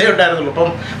ചെറിയൊരു ഇതേ ഉണ്ടായിരുന്നുള്ളൂ. അപ്പം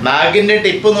നാക്കിൻ്റെ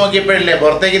ടിപ്പ് നോക്കിയപ്പോഴല്ലേ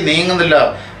പുറത്തേക്ക് നീങ്ങുന്നില്ല,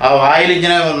 ആ വായിൽ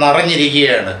ഇങ്ങനെ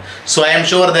നിറഞ്ഞിരിക്കുകയാണ്. So I am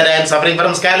sure that I am suffering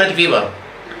from scarlet fever.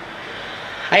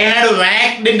 I had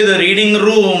walked in to the reading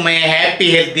room A happy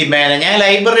healthy മാൻ. ഞാൻ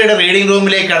ലൈബ്രറിയുടെ റീഡിംഗ്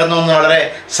റൂമിലേക്ക് കടന്നു വന്ന് വളരെ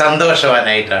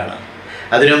സന്തോഷവാനായിട്ടാണ്.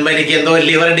 അതിനു മുമ്പ് എനിക്ക് എന്തോ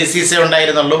ലിവർ ഡിസീസേ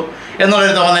ഉണ്ടായിരുന്നുള്ളൂ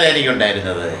എന്നുള്ളൊരു തോന്നൽ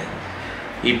എനിക്കുണ്ടായിരുന്നത്.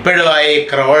 ഇപ്പോഴും ഐ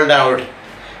ക്രോൾഡ് ഔട്ട്,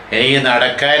 എനിക്ക്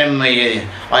നടക്കാനും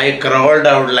I crawled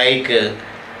out like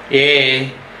A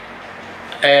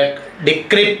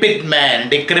ഡിക്രിപ്പിറ്റ് man.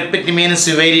 ഡിക്രിപ്പിറ്റ് means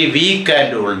very weak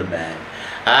and old man.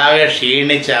 ആകെ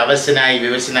ക്ഷീണിച്ച് അവശനായി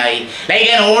വിവശനായി, like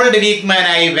an old week man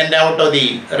I vent out of the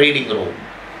reading room.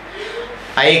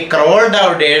 I crawled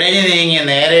out, ഇടഞ്ഞു നീങ്ങി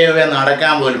നേരെ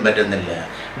നടക്കാൻ പോലും പറ്റുന്നില്ല.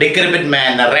 ഡിക്രിപ്പിറ്റ്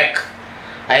മാൻ, wreck.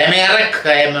 I am a wreck,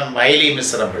 I am highly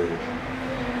miserable.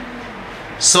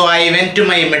 So I went to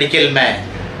my medical man.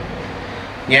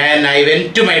 I went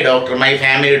to my doctor, my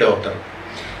family doctor.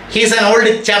 He is an old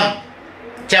chum.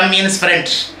 Chum means friend.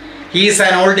 He is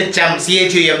an old chum,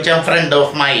 CHUM, chum friend of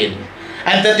mine.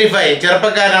 I am 35,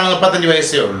 ചെറുപ്പക്കാരാണ്, 35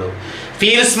 വയസ്സേ ഉള്ളൂ.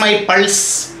 Feels my pulse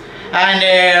and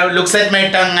looks at my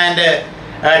tongue and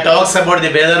talks about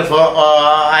the weather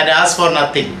and asks for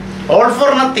nothing. All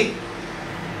for nothing.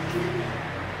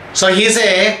 So he is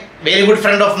a very good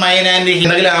friend of mine and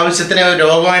എന്തെങ്കിലും ആവശ്യത്തിന്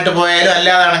രോഗമായിട്ട് പോയാലും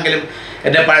അല്ലാതാണെങ്കിലും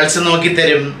എൻ്റെ pulse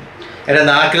നോക്കിത്തരും, എൻ്റെ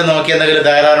നാക്കിൽ നോക്കി എന്തെങ്കിലും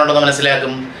തകരാറുണ്ടെന്ന്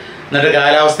മനസ്സിലാക്കും. എന്നിട്ട്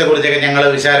കാലാവസ്ഥയെക്കുറിച്ചൊക്കെ ഞങ്ങൾ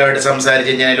വിശാലമായിട്ട്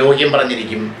സംസാരിച്ച് ഞാൻ ലോഹ്യം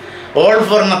പറഞ്ഞിരിക്കും. All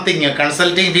for nothing.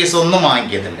 Consulting fees ഒന്നും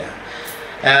വാങ്ങിക്കത്തില്ല.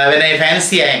 when I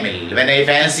fancy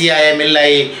I am ill,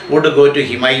 I would go to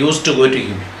him. I used to go to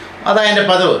him. അതാണ് എൻ്റെ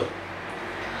പതിവ്.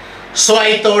 So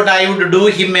I thought I would do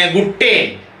him a good turn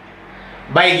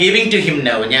by giving to him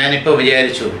now. ഞാനിപ്പോൾ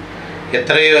വിചാരിച്ചു,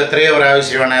 എത്രയോ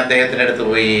പ്രാവശ്യമാണ് അദ്ദേഹത്തിൻ്റെ അടുത്ത്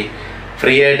പോയി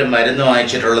ഫ്രീ ആയിട്ട് മരുന്ന്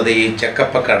വാങ്ങിച്ചിട്ടുള്ളത്, ഈ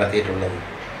ചെക്കപ്പൊക്കെ നടത്തിയിട്ടുള്ളത്.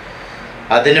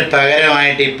 അതിന്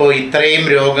പകരമായിട്ട് ഇപ്പോൾ ഇത്രയും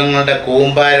രോഗങ്ങളുടെ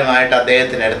കൂമ്പാരമായിട്ട്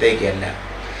അദ്ദേഹത്തിൻ്റെ അടുത്തേക്കല്ല.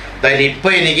 അതായത്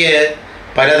ഇപ്പോൾ എനിക്ക്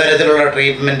പലതരത്തിലുള്ള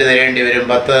ട്രീറ്റ്മെൻറ്റ് തരേണ്ടി വരും.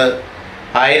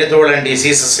 10,000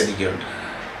 ഡിസീസസ് എനിക്കുണ്ട്.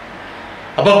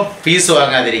 അപ്പോൾ ഫീസ്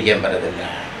വാങ്ങാതിരിക്കാൻ പറ്റത്തില്ല,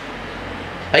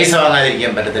 പൈസ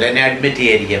വാങ്ങാതിരിക്കാൻ പറ്റത്തില്ല, എന്നെ അഡ്മിറ്റ്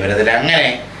ചെയ്യാതിരിക്കാൻ പറ്റത്തില്ല. അങ്ങനെ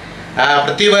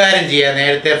പ്രത്യുപകാരം ചെയ്യാൻ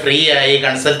നേരത്തെ ഫ്രീ ആയി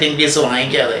കൺസൾട്ടിങ് ഫീസ്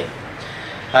വാങ്ങിക്കാതെ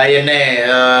എന്നെ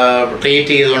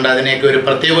ട്രീറ്റ് ചെയ്തുകൊണ്ട് അതിനെയൊക്കെ ഒരു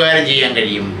പ്രത്യുപകാരം ചെയ്യാൻ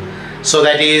കഴിയും. So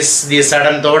that is the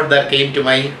sudden thought that came to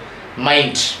my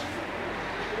mind.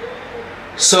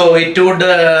 So it would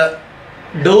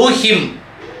do him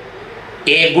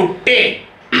A good turn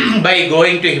by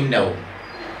going to him now.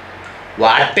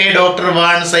 What A doctor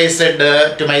wants, I said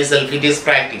to my self, it is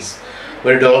practice.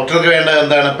 ഒരു ഡോക്ടർക്ക് വേണ്ടത്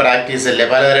എന്താണ്? Practice അല്ലേ?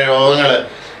 പലതരം രോഗങ്ങൾ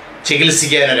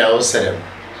ചികിത്സിക്കാനൊരു അവസരം.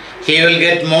 He will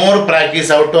get more practice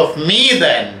out of me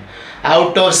than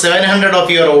out of 700 of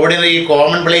your ordinary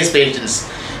commonplace patients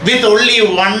with only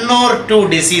 1 or 2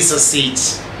 diseases each.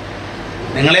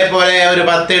 നിങ്ങളെപ്പോലെ ഒരു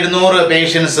 10-700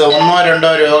 പേഷ്യൻസ്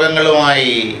 1-2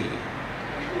 രോഗങ്ങളുമായി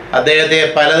അദ്ദേഹത്തെ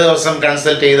പല ദിവസം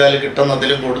കൺസൾട്ട് ചെയ്താൽ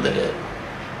കിട്ടുന്നതിലും കൂടുതൽ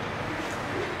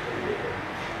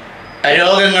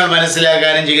രോഗങ്ങൾ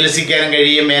മനസ്സിലാക്കാനും ചികിത്സിക്കാനും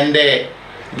കഴിയും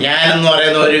ഞാനെന്ന്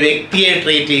പറയുന്ന ഒരു വ്യക്തിയെ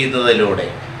ട്രീറ്റ് ചെയ്യുന്നതിലൂടെ.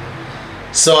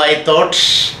 So I thought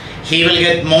he will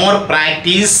get more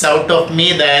practice out of me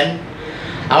than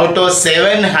out of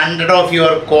 700 of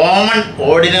your common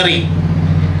ordinary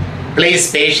place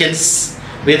patients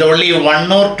with only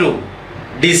 1 or 2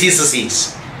 diseases each.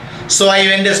 So I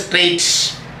went straight,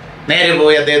 നേരെ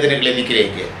പോയി അദ്ദേഹത്തിൻ്റെ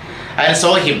ക്ലിനിക്കിലേക്ക്. I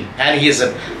saw him and he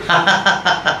said,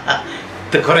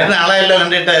 കുറേ നാളെയല്ലോ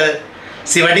കണ്ടിട്ട്,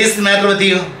 see what is the matter with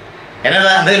you?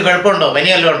 എന്നതാ, എന്തെങ്കിലും കുഴപ്പമുണ്ടോ?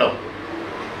 പനിയല്ലോ ഉണ്ടോ?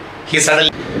 He suddenly,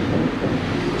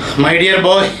 my dear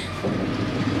boy,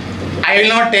 I will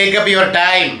not take up your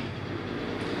time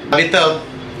without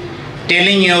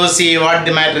telling you, see what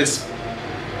the matter is,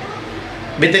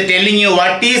 with telling you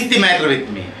what is the matter with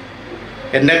me.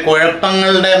 എൻ്റെ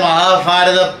കുഴപ്പങ്ങളുടെ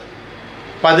മഹാഭാരത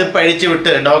പതിപ്പഴിച്ചു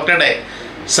വിട്ട് ഡോക്ടറുടെ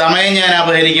സമയം ഞാൻ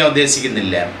അപഹരിക്കാൻ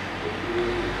ഉദ്ദേശിക്കുന്നില്ല.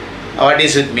 What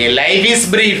is with me? Life is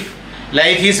brief.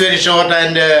 Life is very short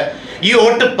and You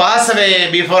ought to pass away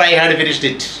before I had finished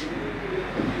it.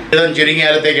 ഇതും ചുരുങ്ങിയ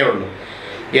കാലത്തേക്കേ ഉള്ളൂ.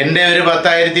 എൻ്റെ ഒരു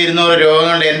 10,200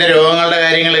 രോഗങ്ങളുടെ എൻ്റെ രോഗങ്ങളുടെ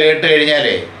കാര്യങ്ങൾ കേട്ട്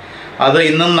കഴിഞ്ഞാലേ അത്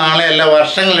ഇന്നും നാളെ അല്ല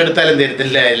വർഷങ്ങളെടുത്താലും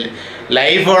തരത്തില്ല.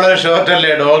 ലൈഫ് വളരെ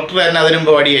ഷോർട്ടല്ലേ, ഡോക്ടർ തന്നെ അതിനു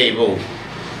മുമ്പ് വടിയായി പോകും.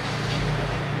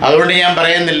 അതുകൊണ്ട് ഞാൻ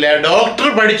പറയുന്നില്ല, ഡോക്ടർ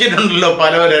പഠിച്ചിട്ടുണ്ടല്ലോ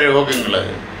പല പല രോഗങ്ങൾ.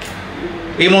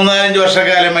 ഈ 3-4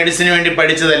 വർഷക്കാലം മെഡിസിന് വേണ്ടി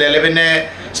പഠിച്ചതല്ലേ, അല്ലെ പിന്നെ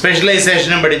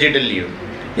സ്പെഷ്യലൈസേഷനും പഠിച്ചിട്ടില്ലയോ?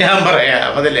 ഞാൻ പറയാം,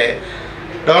 അതിലെ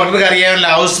ഡോക്ടർക്ക് അറിയാമല്ലോ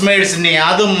ഹൗസ് മെയ്ഡ്സിനെ,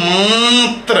 അത്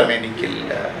മാത്രം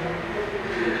എനിക്കില്ല.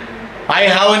 ഐ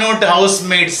ഹാവ് നോട്ട് ഹൗസ്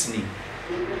മെയ്ഡ്സിനെ,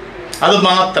 അത്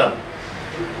മാത്രം.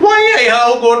 Why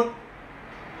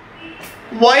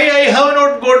I have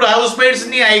not got housemates?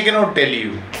 I cannot tell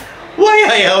you. Why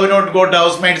I have not got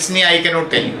housemates? I cannot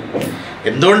tell you.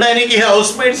 എന്തുകൊണ്ടാണ് എനിക്ക്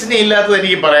ഹൗസ്മേറ്റ്സിനെ ഇല്ലാത്തത്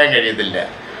എനിക്ക് പറയാൻ കഴിയത്തില്ല.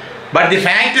 But the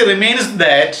fact remains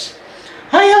that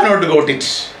I have not got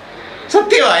it.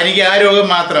 സത്യമാണ്, എനിക്ക് ആ രോഗം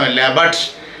മാത്രമല്ല. But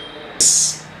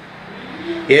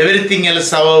everything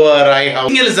else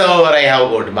hour I have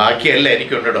got. ബാക്കിയല്ല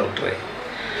എനിക്കുണ്ട് ഡോക്ടറെ.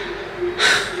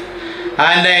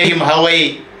 And how I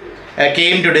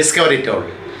came to discover it all.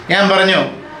 ഞാൻ പറഞ്ഞു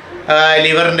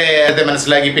ലിവറിൻ്റെ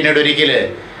മനസ്സിലാക്കി. പിന്നീട് ഒരിക്കൽ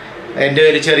എൻ്റെ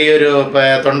ഒരു ചെറിയൊരു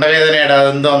തൊണ്ടവേദനയുടെ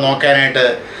അതെന്തോ നോക്കാനായിട്ട്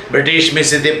ബ്രിട്ടീഷ്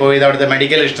മ്യൂസിയത്തിൽ പോയത്, അവിടുത്തെ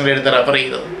മെഡിക്കൽ ഡിക്ഷണറി എടുത്ത് റെഫർ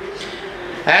ചെയ്തത്.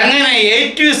 അങ്ങനെ A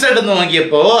to Z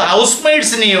നോക്കിയപ്പോൾ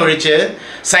ഹൗസ്മേറ്റ്സിനെ ഒഴിച്ച്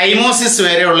സൈമോസിസ്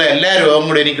വരെയുള്ള എല്ലാ രോഗങ്ങളും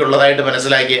കൂടി എനിക്കുള്ളതായിട്ട്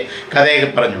മനസ്സിലാക്കി കഥയൊക്കെ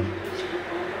പറഞ്ഞു.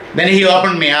 Then he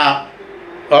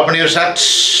open your shirt,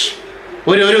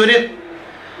 ഒരു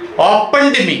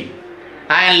opened me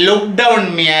and looked down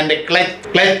me and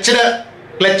clutched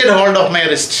hold of my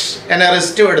wrist. And a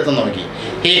wrist എടുത്ത് നോക്കി.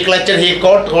 He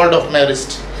caught hold of my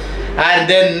wrist and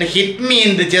then hit me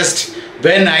in the chest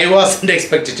when I wasn't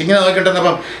expecting. ഇങ്ങനെ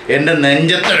നോക്കിയിട്ടപ്പം എൻ്റെ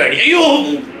നെഞ്ചത്തൊരടി. അയ്യോ,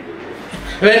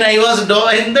 when I was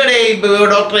എന്തടേ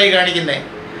ഡോക്ടറെ കാണിക്കുന്നേ,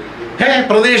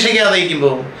 പ്രതീക്ഷിക്കാതെ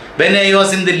ഇരിക്കുമ്പോൾ. when I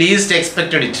was in the least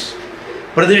expected it,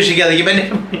 പ്രതീക്ഷിക്കാതെ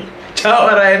ഇരിക്കും.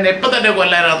 ചാവറായെന്നെ എപ്പം തന്നെ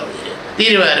കൊല്ലാനാണ്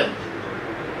തീരുമാനം.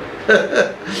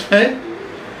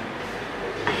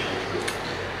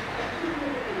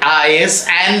 Yes,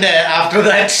 and after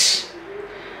that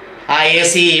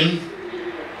yes, he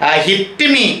hit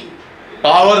me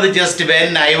over the chest when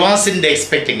I wasn't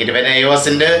expecting it, when I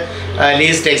wasn't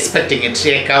least expecting it.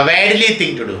 A cowardly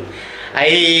thing to do.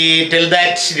 I tell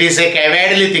that it is a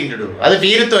cowardly thing to do. അത്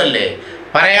ഭീരുത്വമല്ലേ,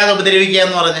 പറയാതെ ഉപദ്രവിക്കുക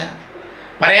എന്ന് പറഞ്ഞാൽ,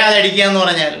 പറയാതെ അടിക്കുക എന്ന്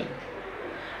പറഞ്ഞാൽ.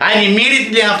 And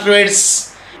immediately afterwards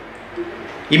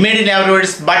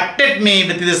butted me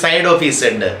with the side of his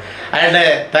head. അയാളുടെ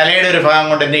തലയുടെ ഒരു ഭാഗം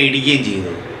കൊണ്ട് എന്നെ ഇടിക്കുകയും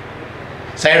ചെയ്തു.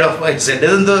 Side of his head.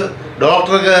 ഇതെന്തോ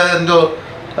ഡോക്ടർക്ക് എന്തോ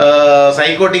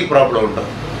സൈക്കോട്ടിക് പ്രോബ്ലം ഉണ്ടോ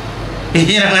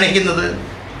ഇങ്ങനെ കാണിക്കുന്നത്?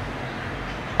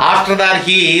 After that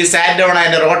he sat down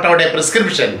and rote out A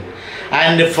prescription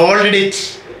and folded it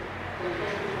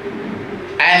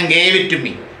and gave it to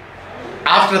me.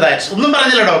 After that ഒന്നും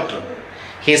പറഞ്ഞില്ല doctor.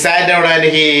 He sat down and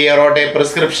he wrote a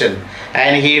prescription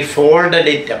and he folded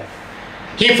it up.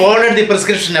 He folded the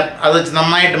prescription up. അത്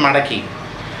നന്നായിട്ട് മടക്കി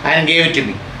and gave it to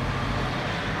me.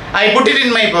 I put it in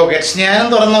my pocket. ഞാനും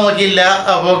തുറന്നു നോക്കിയില്ല,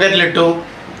 പോക്കറ്റിലിട്ടു.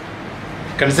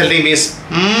 Consulting fees.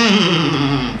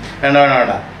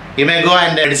 വേണ്ട. You may go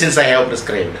and medicines I have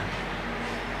prescribed.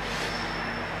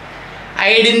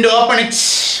 I didn't open it.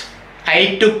 I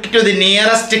took it to the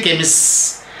nearest chemist.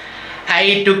 I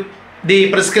took the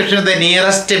prescription of the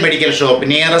nearest medical shop,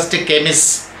 nearest chemist.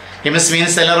 Chemist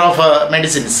means seller of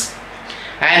medicines.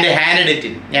 And handed it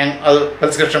in. ഞാൻ അത്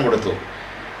prescription കൊടുത്തു.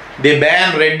 The man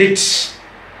read it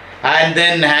and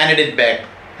then handed it back.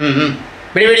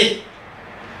 പിടി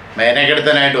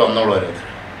മേനക്കെടുത്താനായിട്ട് വന്നോളൂ ഓരോരുത്തർ.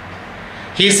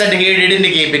 He said he didn't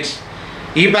keep it.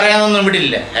 ഈ പറയാനൊന്നും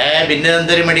വിടില്ല. പിന്നെ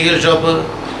എന്തൊരു മെഡിക്കൽ ഷോപ്പ്,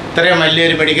 ഇത്രയും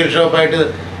വലിയൊരു മെഡിക്കൽ ഷോപ്പായിട്ട്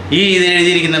ഇത്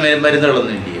എഴുതിയിരിക്കുന്ന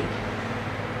മരുന്നുകളൊന്നും ഇല്ലയോ?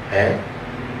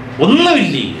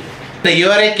 ഒന്നുമില്ലേ? You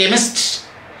are A chemist.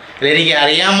 എനിക്ക്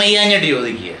അറിയാൻ വയ്യാഞ്ഞിട്ട്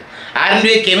ചോദിക്കുക. ആരൻ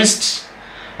A chemist,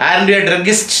 ആരൻ A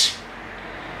druggist.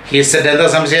 He said, എന്താ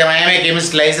സംശയം? I am a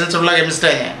chemist, licence ഉള്ള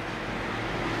കെമിസ്റ്റാണ് ഞാൻ.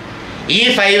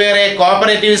 If I were a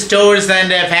cooperative stores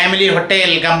and a family hotel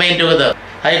combined together,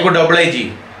 I could oblige you.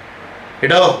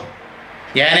 ഇടോ,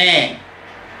 ഞാൻ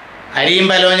അരിയും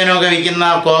പലോചനമൊക്കെ വിൽക്കുന്ന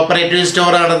കോപ്പറേറ്റീവ്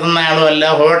സ്റ്റോർ നടത്തുന്ന ആളുമല്ല,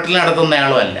 ഹോട്ടൽ നടത്തുന്ന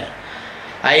ആളുമല്ല.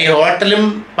 ഈ ഹോട്ടലും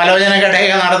പലോചന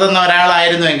കടയൊക്കെ നടത്തുന്ന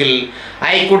ഒരാളായിരുന്നുവെങ്കിൽ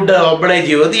ഐ കുഡ് ഒബ്ലൈജ്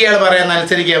യു. ഇയാൾ പറയുന്ന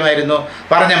അനുസരിക്കാമായിരുന്നു,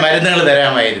 പറഞ്ഞ മരുന്നുകൾ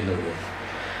തരാമായിരുന്നു.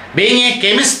 Being A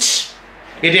chemist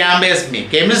it ആംബേസ് me.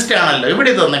 Chemist ആണല്ലോ, ഇവിടെ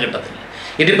ഇതൊന്നും കിട്ടത്തില്ല.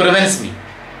 It prevents me.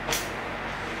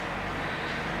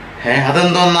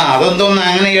 അതെന്തോന്നാ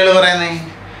അങ്ങനെ ഇയാൾ പറയുന്നേ?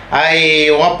 I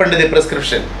opened the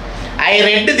prescription. I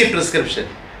read the prescription.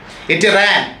 It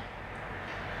Rann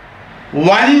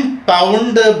 1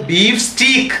 pound beef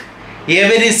steak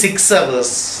every 6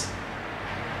 hours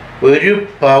 1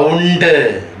 pound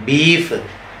beef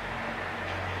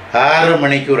 6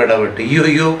 മണിക്കൂർ ഇടവിട്ട്.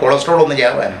 അയ്യോ കൊളസ്ട്രോൾ ഒന്ന്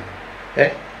ചാവാനോ.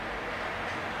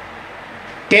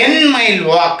 10 mile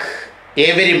വാക്ക്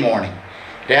എവരി മോർണിംഗ്.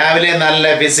 രാവിലെ നല്ല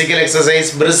physical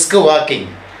exercise, brisk walking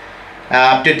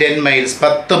up to 10 miles,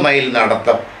 10 mile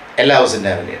നടത്തം എല്ലാ ദിവസവും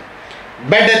രാവിലെ.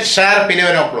 ബെഡ് അറ്റ് ഷാർപ്പ്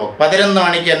 11 o'clock, 11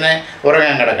 മണിക്ക് തന്നെ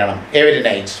ഉറങ്ങാൻ കിടക്കണം every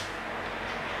night.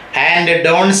 And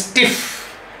don't stiff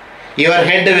your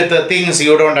head with things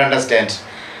you don't understand.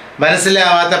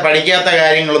 മനസ്സിലാവാത്ത പഠിക്കാത്ത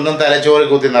കാര്യങ്ങളൊന്നും തലച്ചോറ്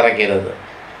കുത്തി നിറയ്ക്കരുത്.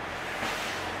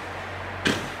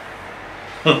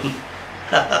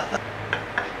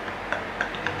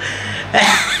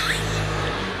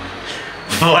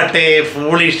 What a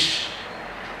foolish,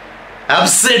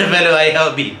 absurd fellow I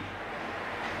have been.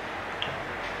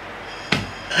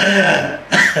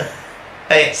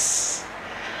 Yes,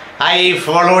 I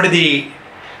followed the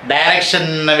direction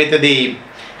with the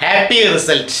happy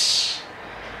result.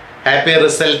 Happy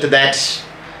result that,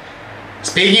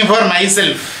 speaking for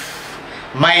myself,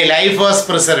 my life was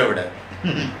preserved.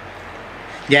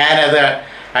 ഞാനത്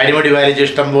അടിമുടി വലിച്ച്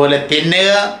ഇഷ്ടം പോലെ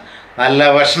തിന്നുക, നല്ല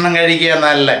ഭക്ഷണം കഴിക്കുക,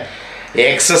 നല്ല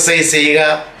എക്സസൈസ് ചെയ്യുക.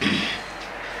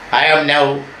 I am now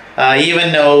even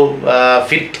now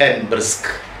fit and brisk,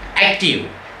 active.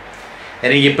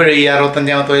 എനിക്കിപ്പോഴും ഈ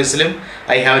 65-ാമത്തെ വയസ്സിലും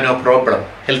I have no problem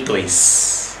health vice.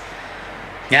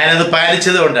 ഞാനത്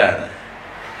പാലിച്ചത് കൊണ്ടാണ്.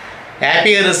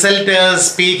 Happy result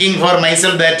speaking for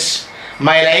myself that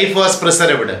my life was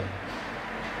preserved.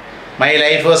 My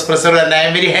life was preserved and I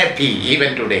am very happy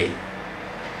even today.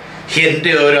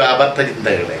 എൻ്റെ ഓരോ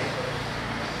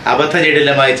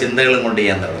അബദ്ധജടിലമായ ചിന്തകളും കൊണ്ട്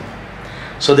ഞാൻ നടന്നു.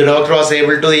 So the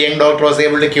young doctor was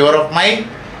able to cure of my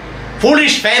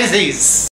foolish fancies.